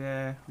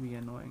 Very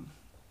annoying.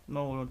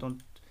 No,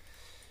 don't.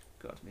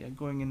 God, we are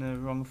going in the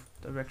wrong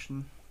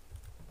direction.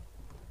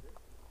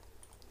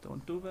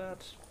 Don't do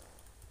that.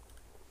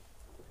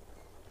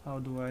 How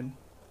do I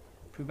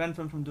prevent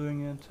them from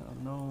doing it? I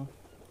don't know.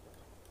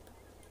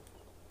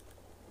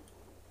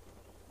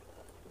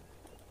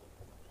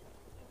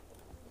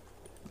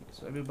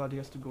 So everybody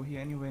has to go here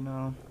anyway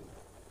now,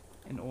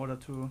 in order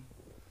to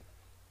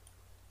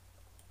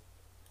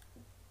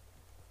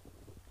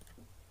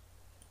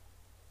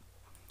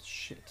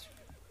shit.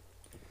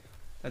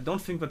 I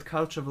don't think that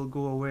culture will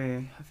go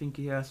away. I think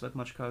he has that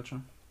much culture.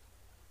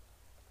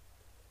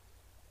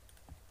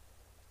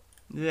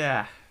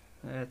 Yeah,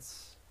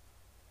 that's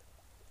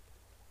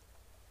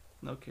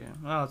okay.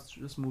 Well, let's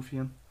just move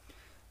here.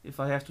 If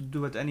I have to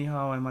do it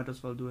anyhow, I might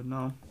as well do it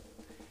now.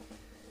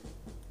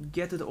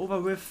 Get it over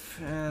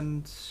with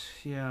and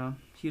yeah,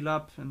 heal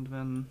up and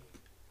then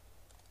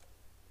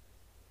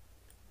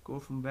go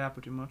from there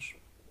pretty much.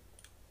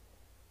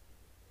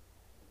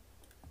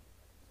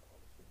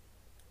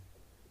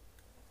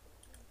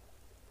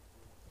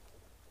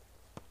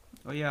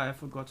 Oh yeah, I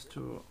forgot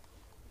to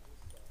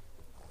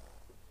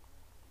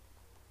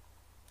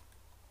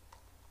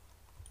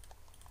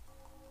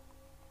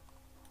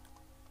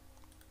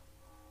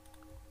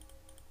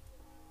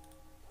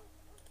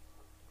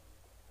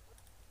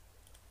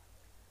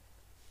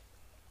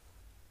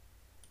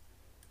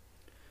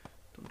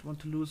don't want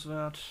to lose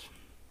that.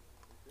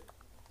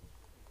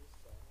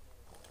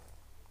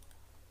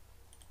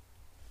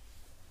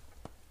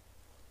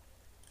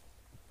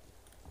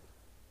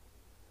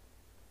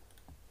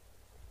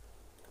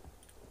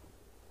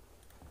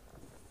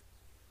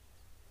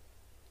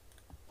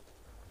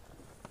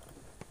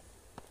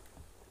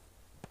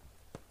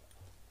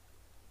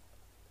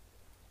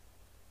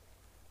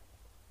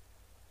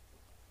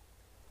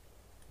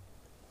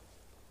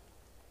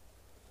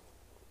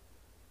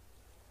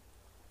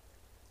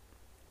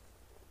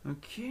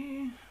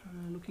 Okay,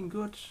 looking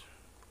good.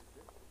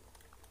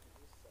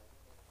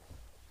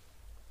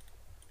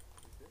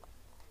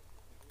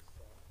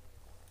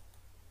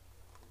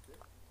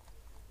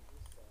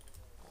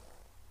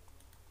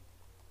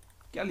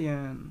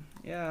 Galleon.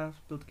 Yeah,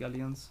 build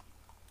galleons.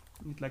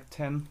 Need like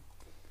 10.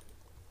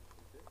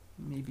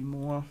 Maybe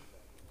more.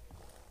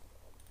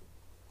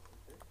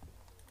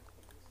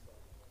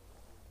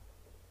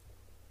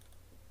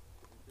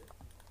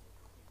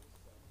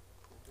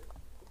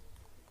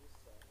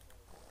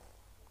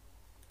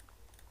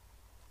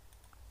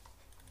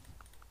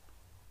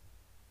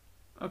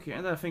 Okay,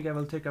 and I think I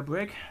will take a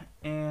break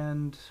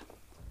and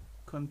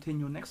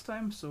continue next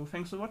time. So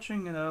thanks for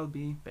watching, and I'll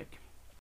be back.